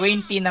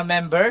 20 na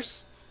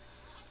members.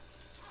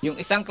 Yung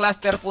isang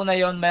cluster po na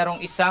yon, merong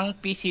isang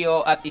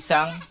PCO at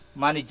isang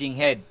managing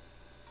head.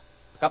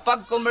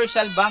 Kapag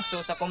commercial bank, so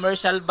sa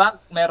commercial bank,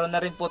 meron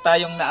na rin po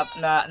tayong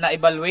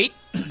na-evaluate.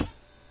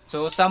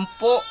 So 10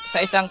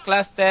 sa isang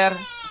cluster.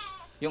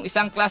 Yung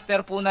isang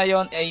cluster po na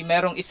yon ay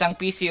merong isang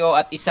PCO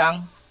at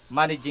isang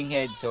managing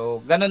head. So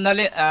ganun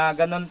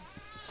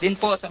din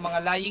po sa mga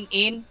lying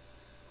in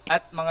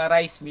at mga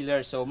rice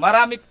millers. So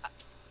marami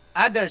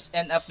others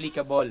and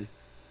applicable.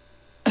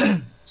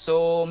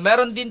 So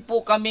meron din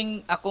po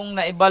akong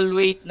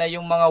na-evaluate na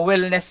yung mga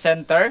wellness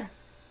center.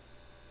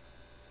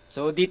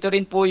 So dito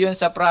rin po yun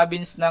sa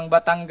province ng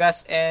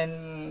Batangas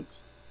and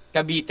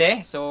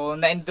Cavite. So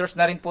na-endorse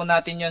na rin po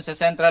natin yun sa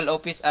central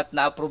office at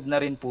na-approve na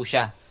rin po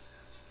siya.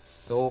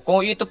 So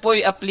kung ito po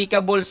ay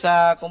applicable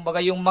sa kumbaga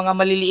yung mga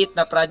maliliit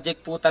na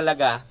project po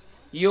talaga,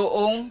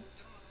 yung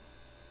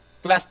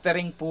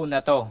clustering po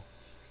na to.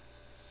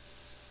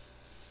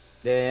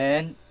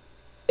 Then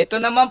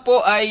ito naman po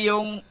ay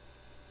yung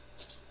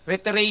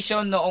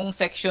reiteration noong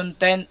section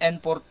 10 and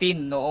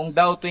 14 noong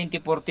daw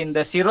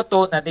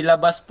 2014-02 na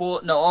nilabas po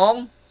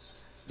noong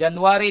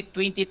January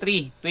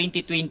 23,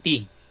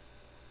 2020.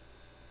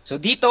 So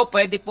dito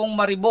pwede pong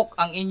ma-revoke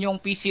ang inyong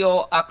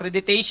PCO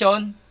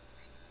accreditation.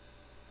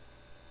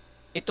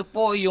 Ito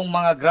po yung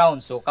mga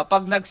grounds. So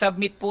kapag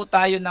nag-submit po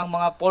tayo ng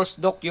mga false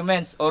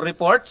documents or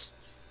reports,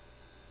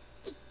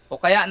 o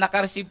kaya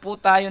nakareceive po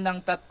tayo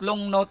ng 3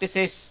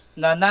 notices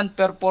na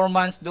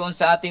non-performance doon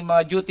sa ating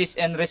mga duties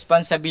and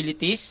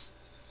responsibilities,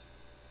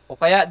 o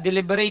kaya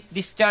deliberate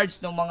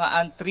discharge ng mga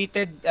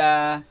untreated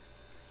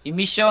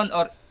emission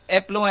or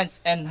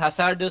effluents and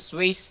hazardous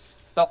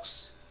waste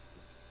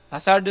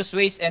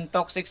and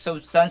toxic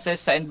substances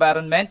sa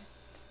environment.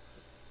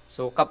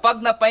 So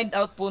kapag na-find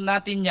out po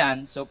natin yan,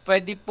 so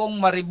pwede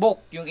pong ma-revoke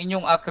yung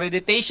inyong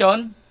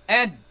accreditation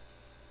and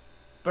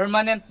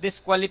permanent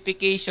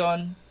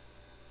disqualification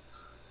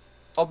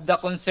of the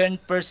concerned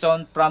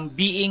person from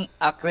being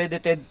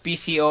accredited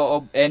PCO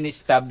of any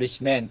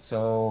establishment.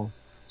 So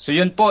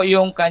yun po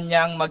yung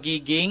kanyang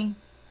magiging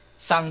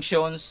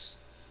sanctions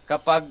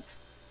kapag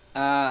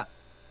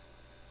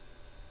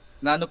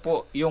nano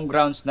po yung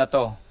grounds na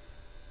to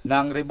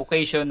ng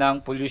revocation ng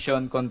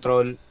Pollution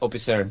Control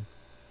Officer.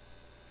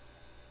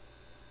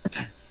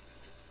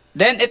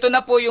 Then ito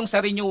na po yung sa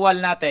renewal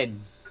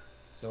natin.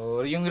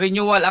 So, yung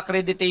renewal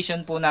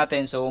accreditation po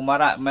natin, so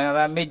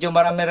medyo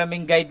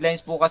marami-raming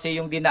guidelines po kasi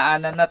yung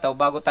dinaanan na to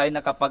bago tayo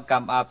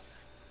nakapag-come up.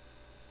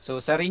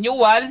 So, sa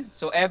renewal,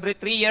 so every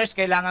 3 years,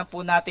 kailangan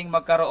po nating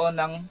magkaroon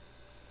ng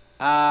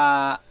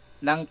 40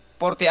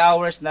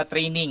 hours na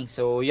training.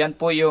 So, yan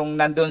po yung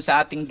nandun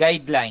sa ating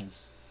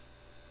guidelines.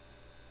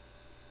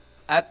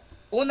 At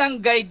unang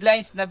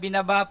guidelines na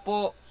binaba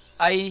po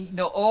ay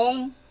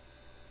noong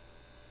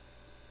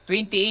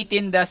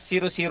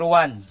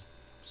 2018-001.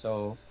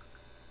 So,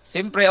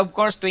 siyempre, of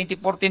course,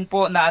 2014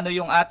 po na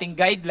yung ating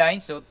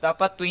guidelines. So,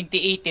 dapat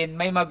 2018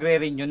 may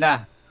magre-renew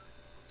na.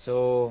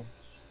 So,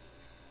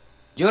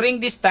 during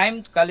this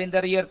time,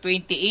 calendar year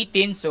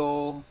 2018,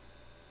 so,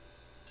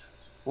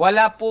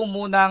 wala po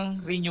munang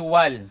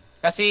renewal.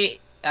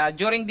 Kasi,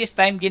 during this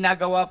time,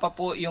 ginagawa pa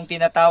po yung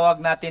tinatawag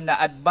natin na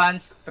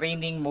Advanced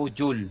Training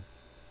Module.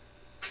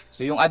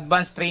 So, yung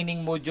Advanced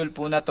Training Module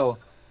po na to,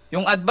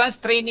 yung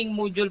advanced training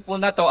module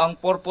po na to, ang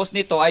purpose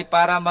nito ay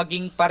para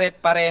maging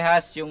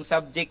pare-parehas yung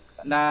subject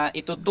na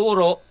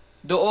ituturo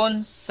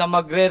doon sa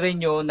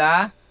magre-renew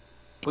na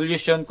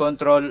Pollution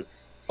Control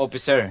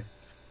Officer.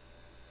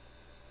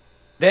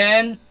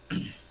 Then,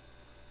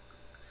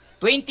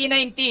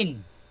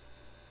 2019.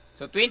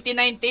 So,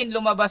 2019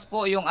 lumabas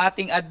po yung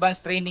ating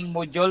advanced training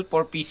module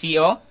for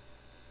PCO.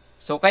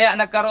 So, kaya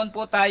nagkaroon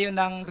po tayo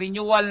ng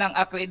renewal ng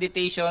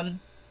accreditation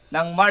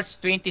ng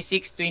March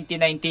 26,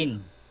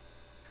 2019.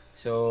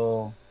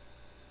 So,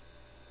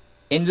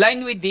 in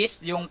line with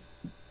this, yung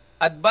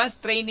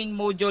advanced training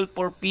module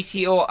for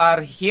PCO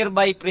are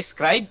hereby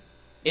prescribed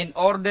in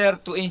order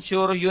to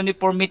ensure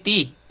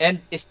uniformity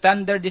and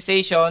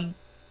standardization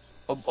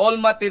of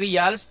all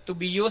materials to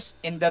be used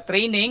in the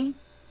training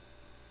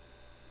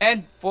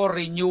and for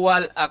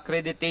renewal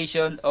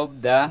accreditation of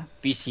the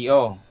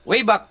PCO.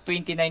 Way back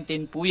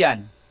 2019 po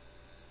yan.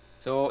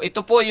 So,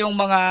 ito po yung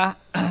mga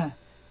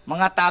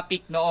mga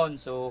topic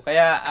noon. So,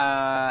 kaya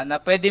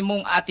na pwede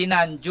mong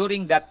atinan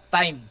during that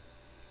time.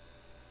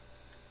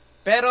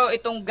 Pero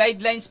itong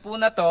guidelines po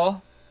na to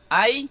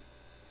ay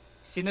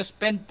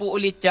sinuspend po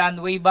ulit yan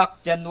way back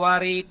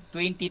January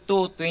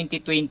 22,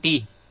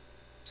 2020.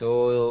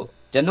 So,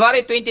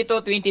 January 22,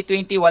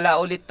 2020, wala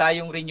ulit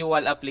tayong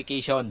renewal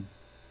application.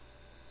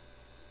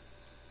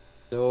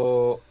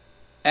 So,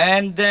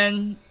 and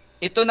then,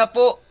 ito na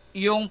po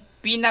yung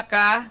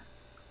pinaka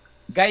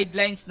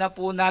guidelines na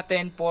po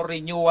natin for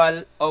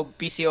renewal of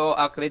PCO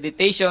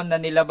accreditation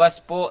na nilabas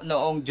po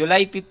noong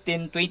July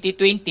 15,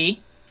 2020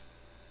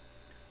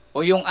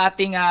 o yung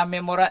ating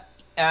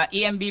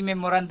EMB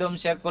Memorandum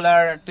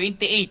Circular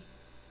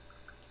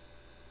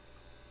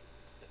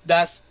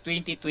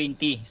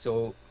 28-2020.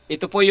 So,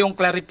 ito po yung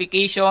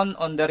clarification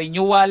on the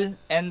renewal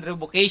and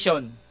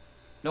revocation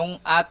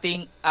ng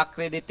ating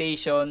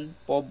accreditation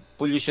for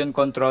Pollution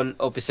Control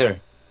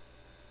Officer.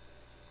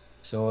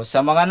 So, sa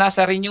mga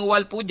nasa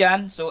renewal po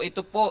dyan, so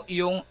ito po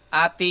yung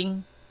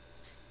ating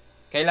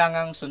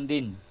kailangang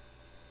sundin.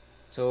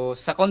 So,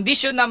 sa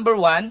condition number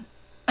 1,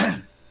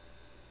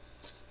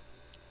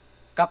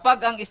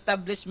 kapag ang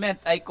establishment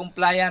ay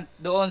compliant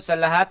doon sa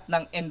lahat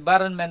ng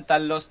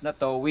environmental laws na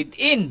to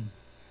within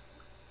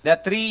the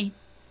 3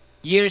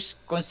 years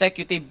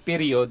consecutive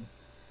period,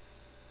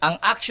 ang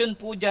action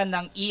po dyan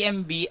ng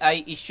EMB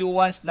ay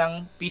issuance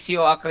ng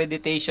PCO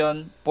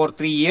accreditation for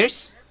 3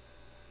 years.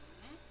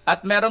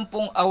 At meron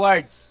pong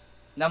awards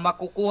na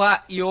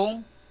makukuha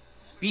yung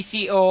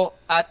PCO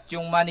at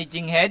yung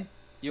managing head,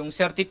 yung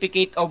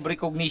Certificate of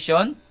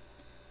Recognition.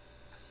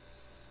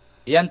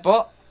 Yan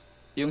po,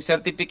 yung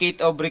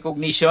Certificate of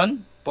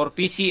Recognition for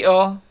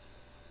PCO,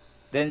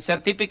 then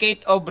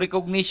Certificate of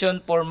Recognition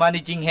for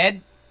managing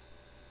head,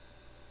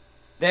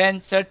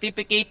 then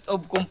Certificate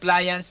of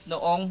Compliance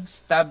noong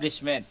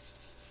establishment.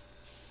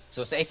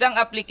 So sa isang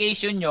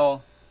application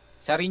nyo,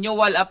 sa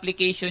renewal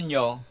application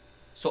nyo,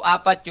 so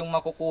 4 yung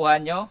makukuha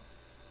nyo.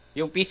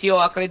 Yung PCO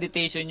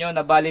accreditation nyo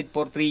na valid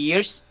for 3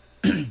 years.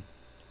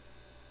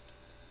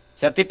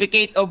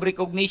 Certificate of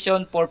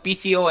Recognition for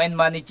PCO and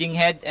Managing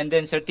Head, and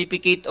then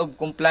Certificate of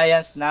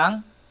Compliance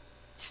ng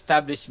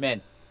establishment.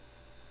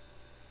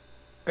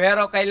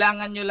 Pero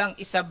kailangan nyo lang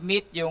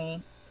isubmit yung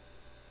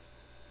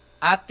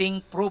ating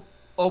Proof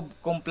of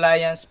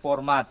Compliance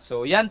format.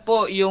 So yan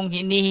po yung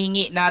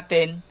hinihingi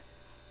natin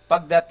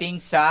pagdating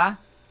sa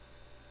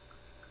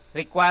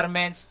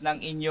requirements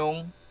ng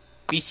inyong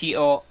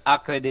PCO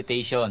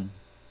accreditation.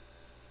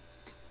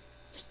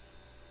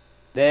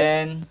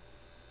 Then,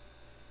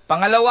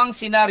 pangalawang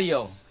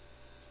senaryo,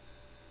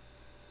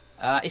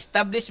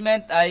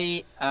 establishment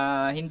ay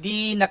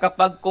hindi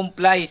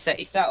nakapag-comply sa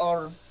isa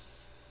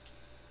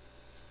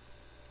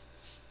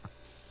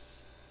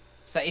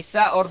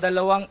or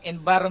dalawang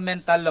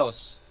environmental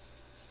laws.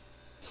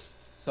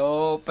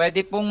 So,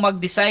 pwede pong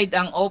mag-decide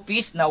ang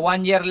office na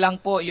 1 year lang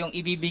po yung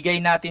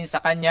ibibigay natin sa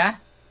kanya.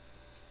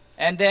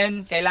 And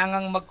then,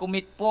 kailangang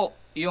mag-commit po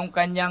yung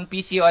kanyang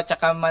PCO at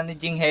saka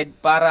managing head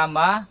para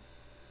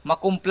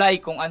ma-comply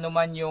kung ano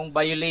man yung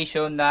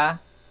violation na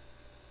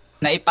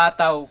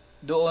naipataw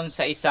doon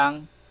sa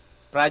isang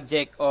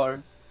project or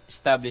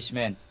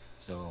establishment.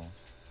 So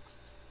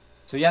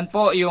yan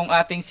po yung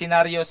ating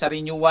senaryo sa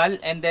renewal.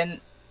 And then,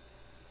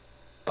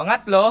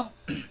 pangatlo,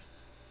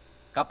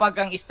 kapag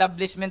ang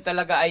establishment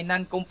talaga ay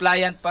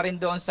non-compliant pa rin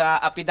doon sa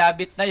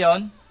affidavit na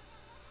yon,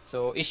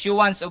 so,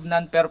 issuance of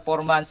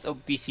non-performance of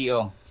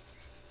PCO.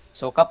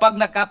 So, kapag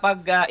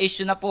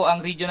nakapag-issue na po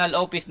ang regional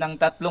office ng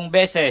 3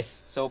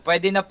 beses, so,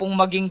 pwede na pong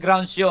maging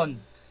grounds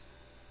yun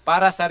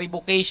para sa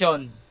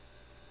revocation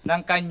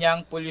ng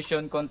kanyang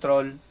Pollution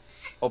Control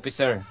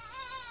Officer.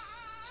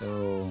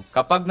 So,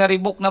 kapag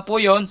na-revoke na po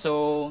yun,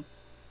 so,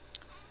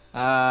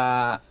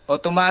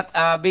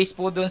 based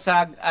po dun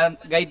sa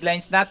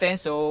guidelines natin,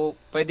 so,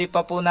 pwede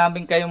pa po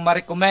namin kayong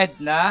ma-recommend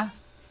na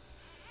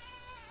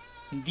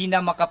hindi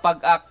na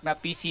makapag-act na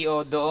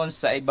PCO doon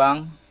sa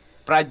ibang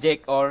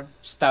project or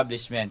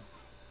establishment.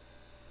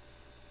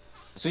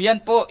 So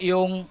yan po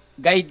yung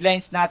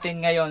guidelines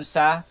natin ngayon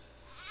sa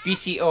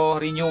PCO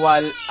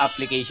renewal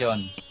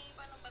application.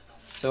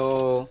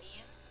 So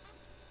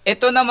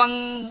ito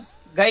namang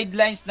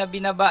guidelines na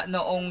binaba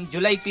noong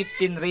July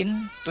 15 rin,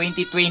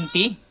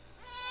 2020,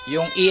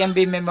 yung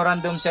EMB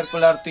Memorandum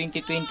Circular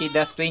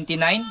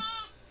 2020-29.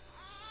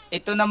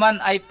 Ito naman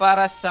ay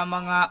para sa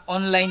mga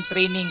online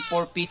training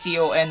for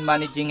PCO and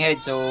managing head.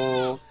 So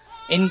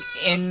in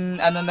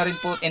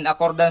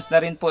accordance na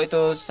rin po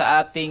ito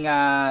sa ating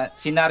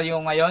scenario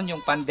ngayon,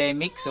 yung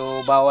pandemic.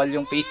 So bawal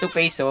yung face to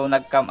face. So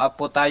nag-come up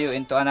po tayo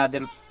into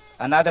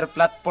another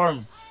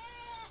platform.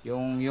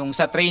 Yung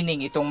sa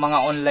training, itong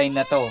mga online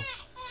na to.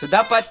 So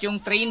dapat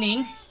yung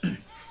training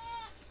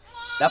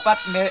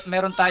dapat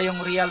meron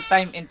tayong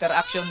real-time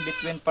interaction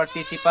between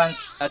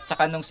participants at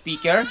saka nung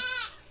speaker.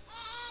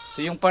 So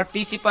yung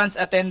participants'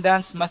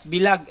 attendance must be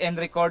logged and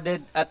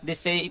recorded at the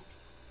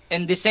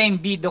same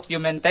be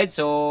documented.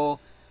 So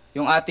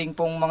yung ating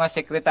pong mga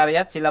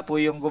secretariat, sila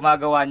po yung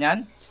gumagawa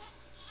niyan.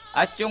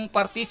 At yung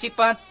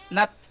participant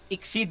not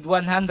exceed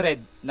 100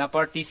 na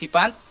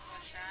participant.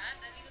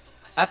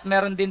 At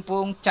meron din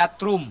pong chat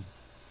room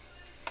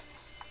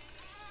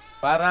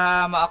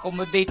para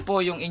ma-accommodate po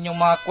yung inyong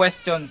mga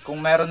question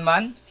kung meron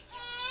man.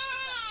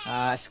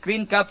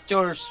 Screen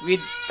captures with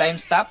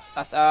timestamp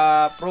as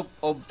a proof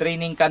of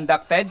training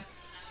conducted.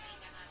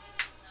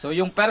 So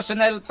yung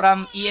personnel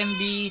from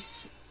EMB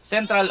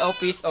Central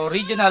Office or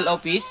Regional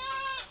Office,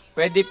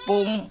 pwede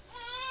pong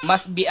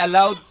must be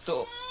allowed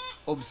to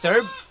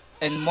observe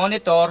and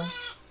monitor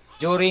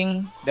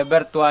during the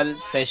virtual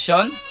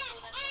session.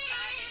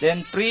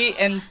 Then pre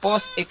and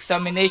post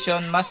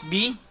examination must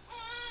be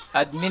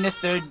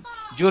administered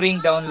during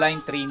the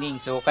online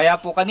training. So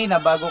kaya po kanina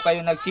bago kayo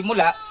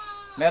nagsimula,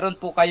 meron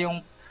po kayong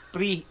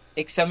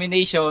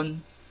pre-examinations.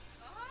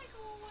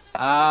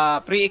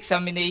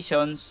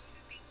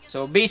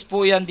 So based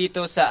po yan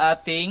dito sa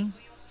ating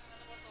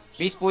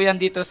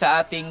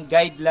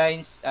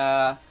guidelines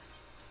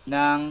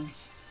ng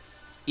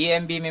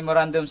EMB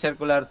Memorandum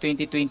Circular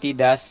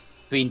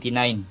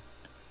 2020-29.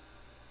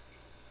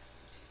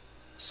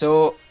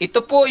 So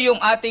ito po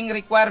yung ating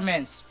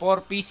requirements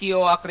for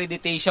PCO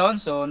accreditation.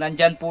 So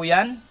nandyan po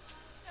yan,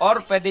 or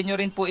pwede nyo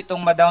rin po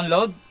itong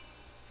ma-download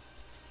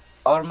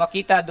or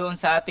makita doon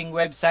sa ating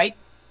website.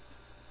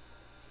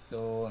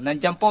 So,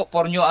 nandiyan po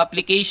for new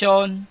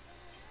application,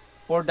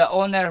 for the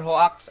owner who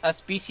acts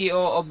as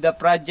PCO of the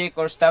project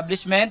or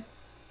establishment,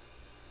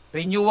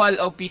 renewal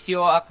of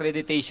PCO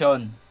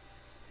accreditation.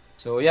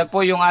 So, yan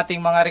po yung ating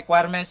mga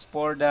requirements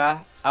for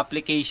the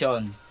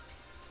application.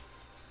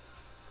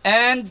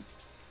 And,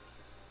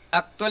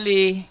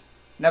 actually,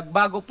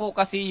 nagbago po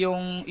kasi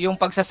yung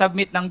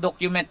pagsasubmit ng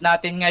document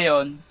natin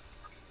ngayon.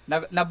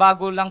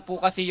 Nabago lang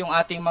po kasi yung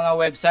ating mga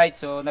website.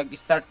 So,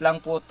 nag-start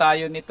lang po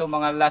tayo nito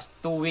mga last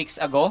 2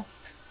 weeks ago.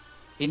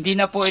 Hindi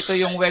na po ito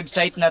yung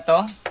website na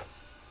to.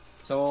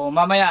 So,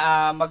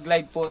 mamaya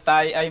mag-live po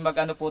tayo,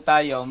 mag-ano po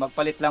tayo.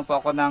 Magpalit lang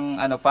po ako ng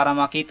para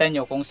makita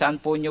nyo kung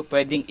saan po nyo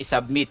pwedeng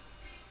isubmit.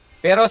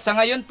 Pero sa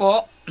ngayon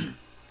po,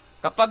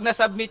 kapag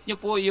nasubmit nyo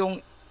po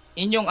yung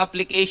inyong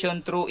application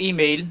through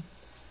email,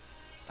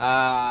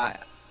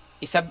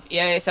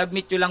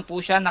 i-submit nyo lang po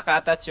siya,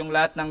 naka-attach yung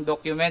lahat ng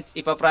documents,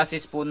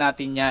 ipaprocess po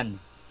natin yan.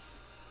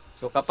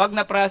 So kapag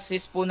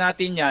na-process po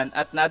natin yan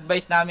at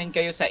na-advise namin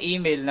kayo sa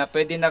email na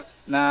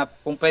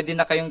kung pwede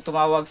na kayong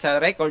tumawag sa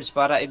records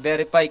para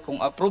i-verify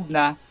kung approved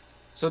na,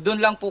 so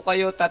doon lang po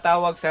kayo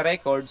tatawag sa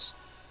records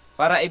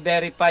para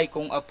i-verify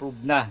kung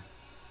approved na.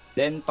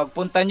 Then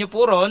pagpunta nyo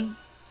po ron,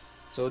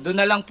 so doon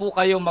na lang po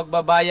kayo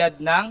magbabayad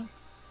ng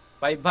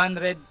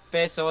 500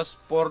 pesos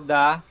for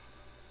the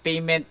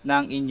payment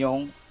ng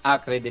inyong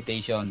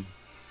accreditation.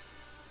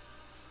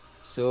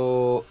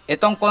 So,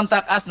 itong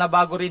contact us na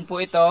bago rin po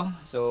ito.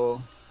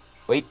 So,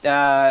 wait.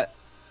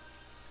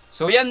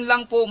 So, yan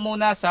lang po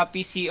muna sa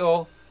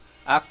PCO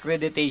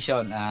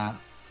accreditation.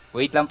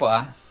 Wait lang po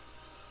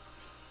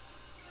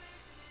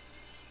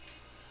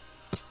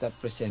Stop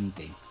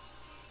presenting.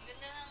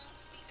 Ganda ng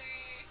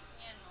speakers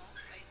niya, no?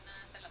 Kahit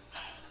na sa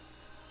laptop lang.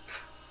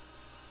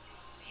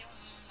 Yung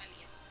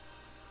maliit.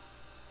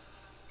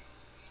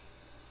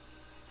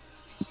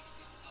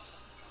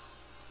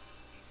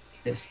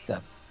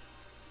 Desktop.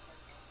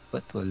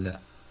 Ba't wala?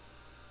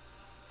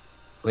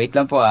 Wait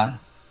lang po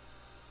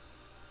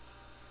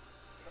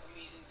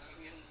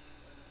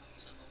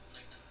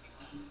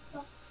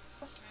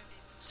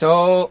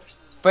So,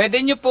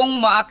 pwede nyo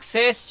pong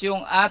ma-access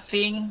yung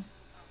ating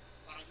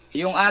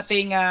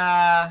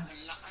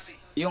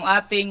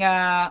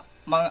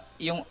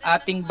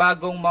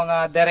bagong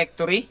mga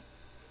directory.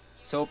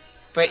 So,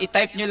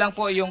 i-type nyo lang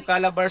po yung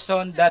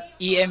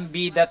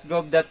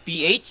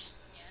calabarzon.emb.gov.ph.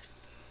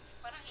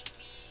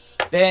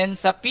 Then,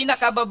 sa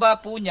pinakababa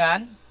po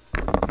niyan,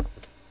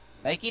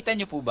 nakikita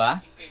nyo po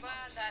ba?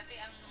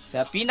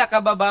 Sa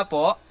pinakababa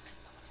po,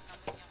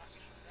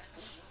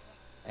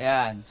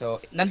 ayan.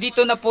 So,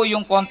 nandito na po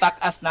yung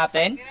contact us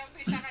natin.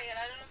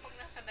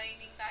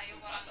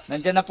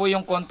 Nandiyan na po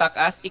yung contact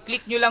us.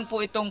 I-click nyo lang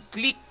po itong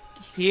click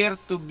here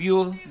to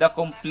view the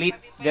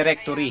complete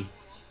directory.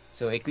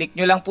 So, i-click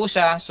nyo lang po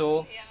siya.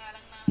 So,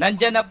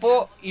 nandiyan na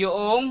po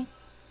yung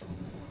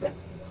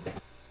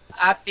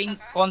ating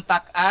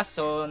contact us.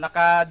 So,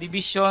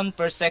 naka-division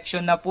per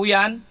section na po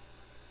yan.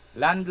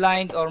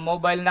 Landline or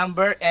mobile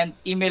number and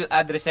email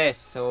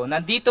addresses. So,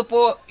 nandito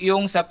po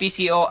yung sa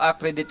PCO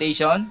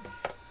accreditation.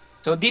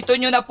 So, dito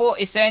nyo na po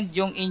isend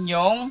yung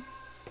inyong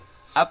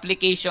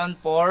application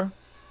for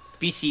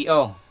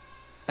PCO.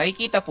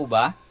 Nakikita po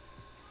ba?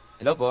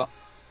 Hello po.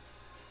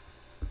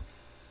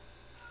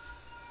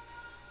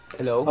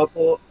 Hello?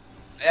 Opo.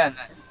 Ayan.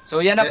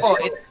 So, yan na po.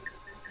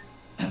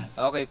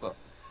 Okay po.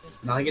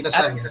 Nakikita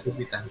sa akin,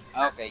 nakikita.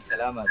 Okay,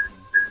 salamat.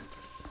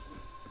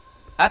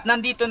 At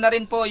nandito na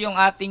rin po yung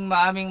ating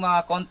maaming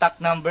mga contact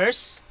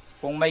numbers.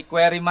 Kung may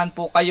query man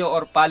po kayo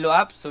or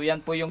follow-up, so yan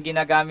po yung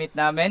ginagamit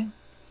namin.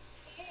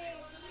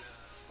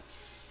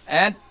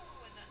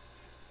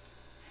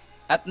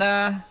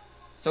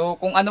 So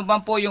kung ano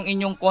man po yung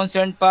inyong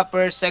concern pa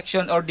per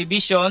section or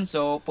division,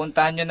 so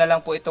puntahan nyo na lang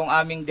po itong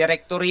aming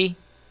directory.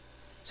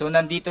 So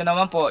nandito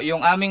naman po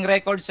yung aming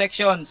record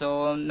section.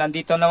 So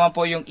nandito naman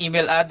po yung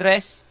email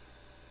address.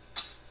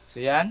 So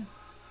yan.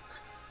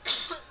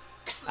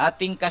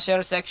 Ating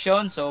cashier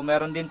section. So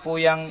meron din po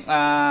yung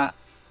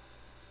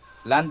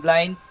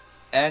landline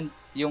and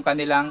yung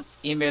kanilang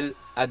email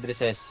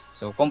addresses.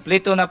 So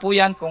kompleto na po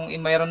yan. Kung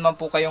mayroon man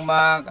po kayong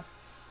mga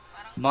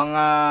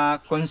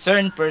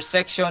concern per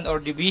section or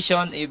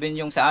division, even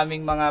yung sa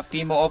aming mga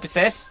PMO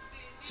offices,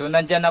 so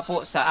nandyan na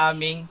po sa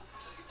aming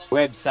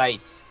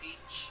website.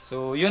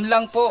 So yun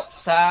lang po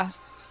sa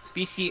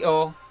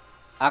PCO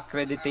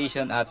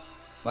accreditation at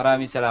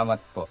maraming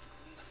salamat po.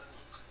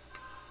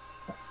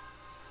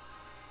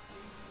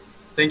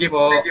 Thank you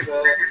po.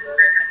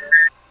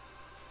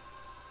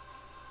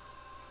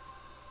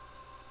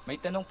 May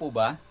tanong po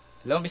ba?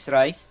 Hello, Miss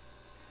Rice?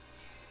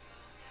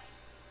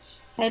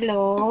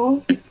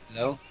 Hello.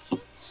 Hello?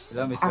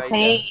 Hello, Miss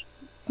Okay.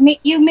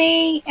 Rice. You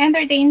may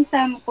entertain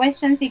some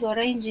questions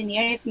siguro,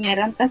 engineer, if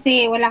meron.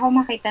 Kasi wala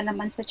akong makita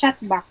naman sa chat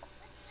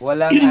box.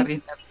 Wala nga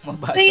rin ako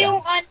mabasa. So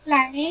yung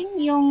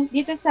online, yung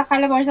dito sa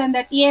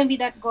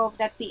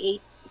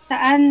calabarzon.emb.gov.ph,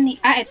 saan?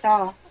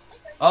 Ito.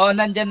 Oo,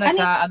 nandyan na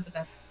sa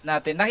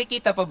natin.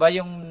 Nakikita pa ba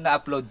yung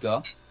na-upload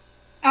ko?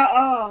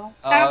 Oo.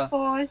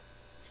 Tapos,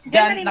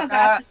 Diyan, rin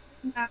mag-upload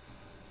na.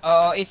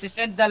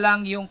 isisend na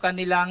lang yung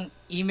kanilang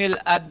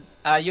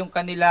yung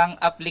kanilang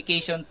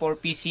application for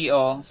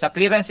PCO sa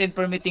Clearance and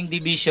Permitting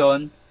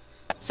Division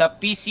sa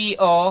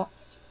PCO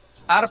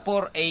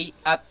R4A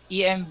at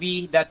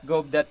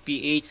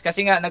emb.gov.ph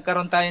kasi nga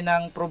nagkakaroon tayo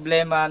ng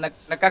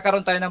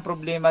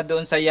problema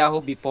doon sa Yahoo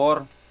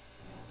before.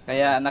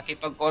 Kaya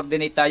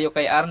nakipag-coordinate tayo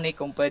kay Arnie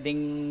kung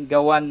pwedeng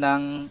gawan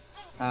ng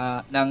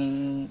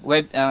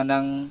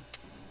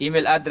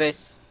email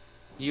address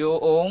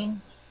yung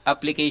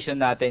application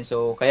natin.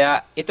 So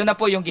kaya ito na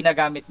po yung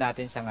ginagamit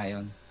natin sa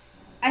ngayon.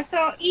 So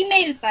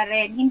email pa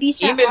rin, hindi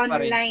siya Email pa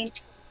rin. online.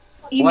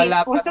 Email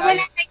Wala po. pa So tayo.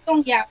 wala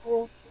kayong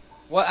Yahoo.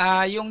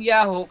 Yung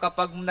Yahoo,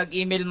 kapag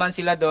nag-email man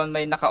sila doon,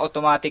 may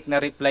naka-automatic na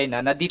reply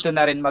na dito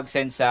na rin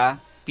mag-send sa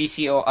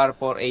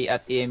PCOR4A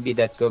at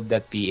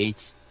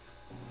emb.gov.ph.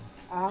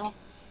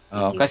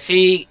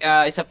 Kasi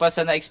isa pa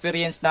sa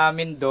na-experience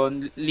namin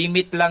doon,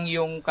 limit lang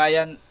yung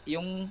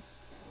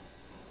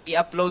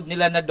i-upload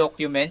nila na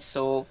documents.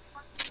 So,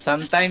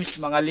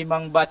 sometimes mga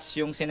 5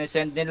 batch yung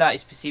sinesend nila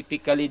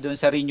specifically doon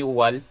sa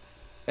renewal.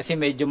 Kasi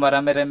medyo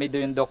marami-rami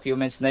doon yung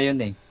documents na yun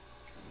eh.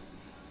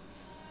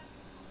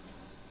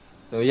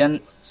 So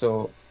yan,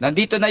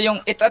 nandito na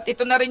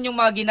ito na rin yung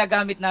mga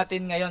ginagamit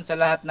natin ngayon sa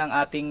lahat ng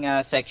ating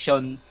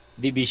section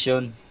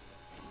division.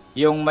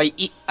 Yung may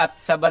at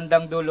sa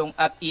bandang dulong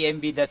at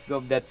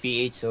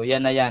emb.gov.ph. So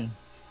yan na yan.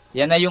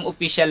 Yan na yung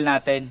official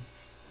natin.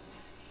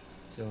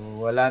 So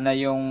wala na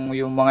yung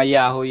mga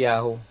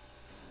Yahoo.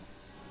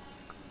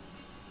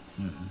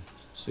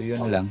 So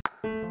yun lang.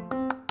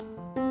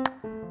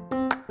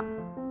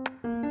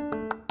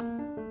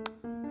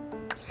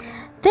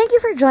 Thank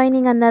you for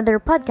joining another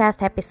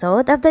podcast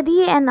episode of the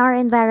DENR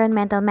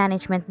Environmental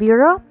Management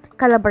Bureau,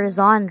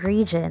 Calabarzon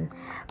Region.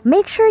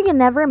 Make sure you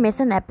never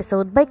miss an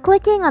episode by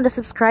clicking on the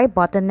subscribe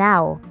button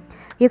now.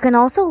 You can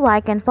also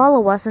like and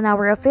follow us on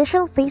our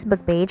official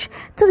Facebook page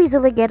to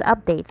easily get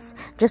updates.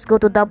 Just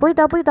go to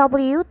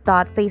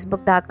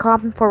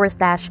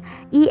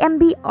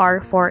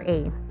www.facebook.com/EMBR4A.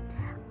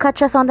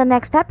 Catch us on the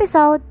next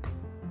episode.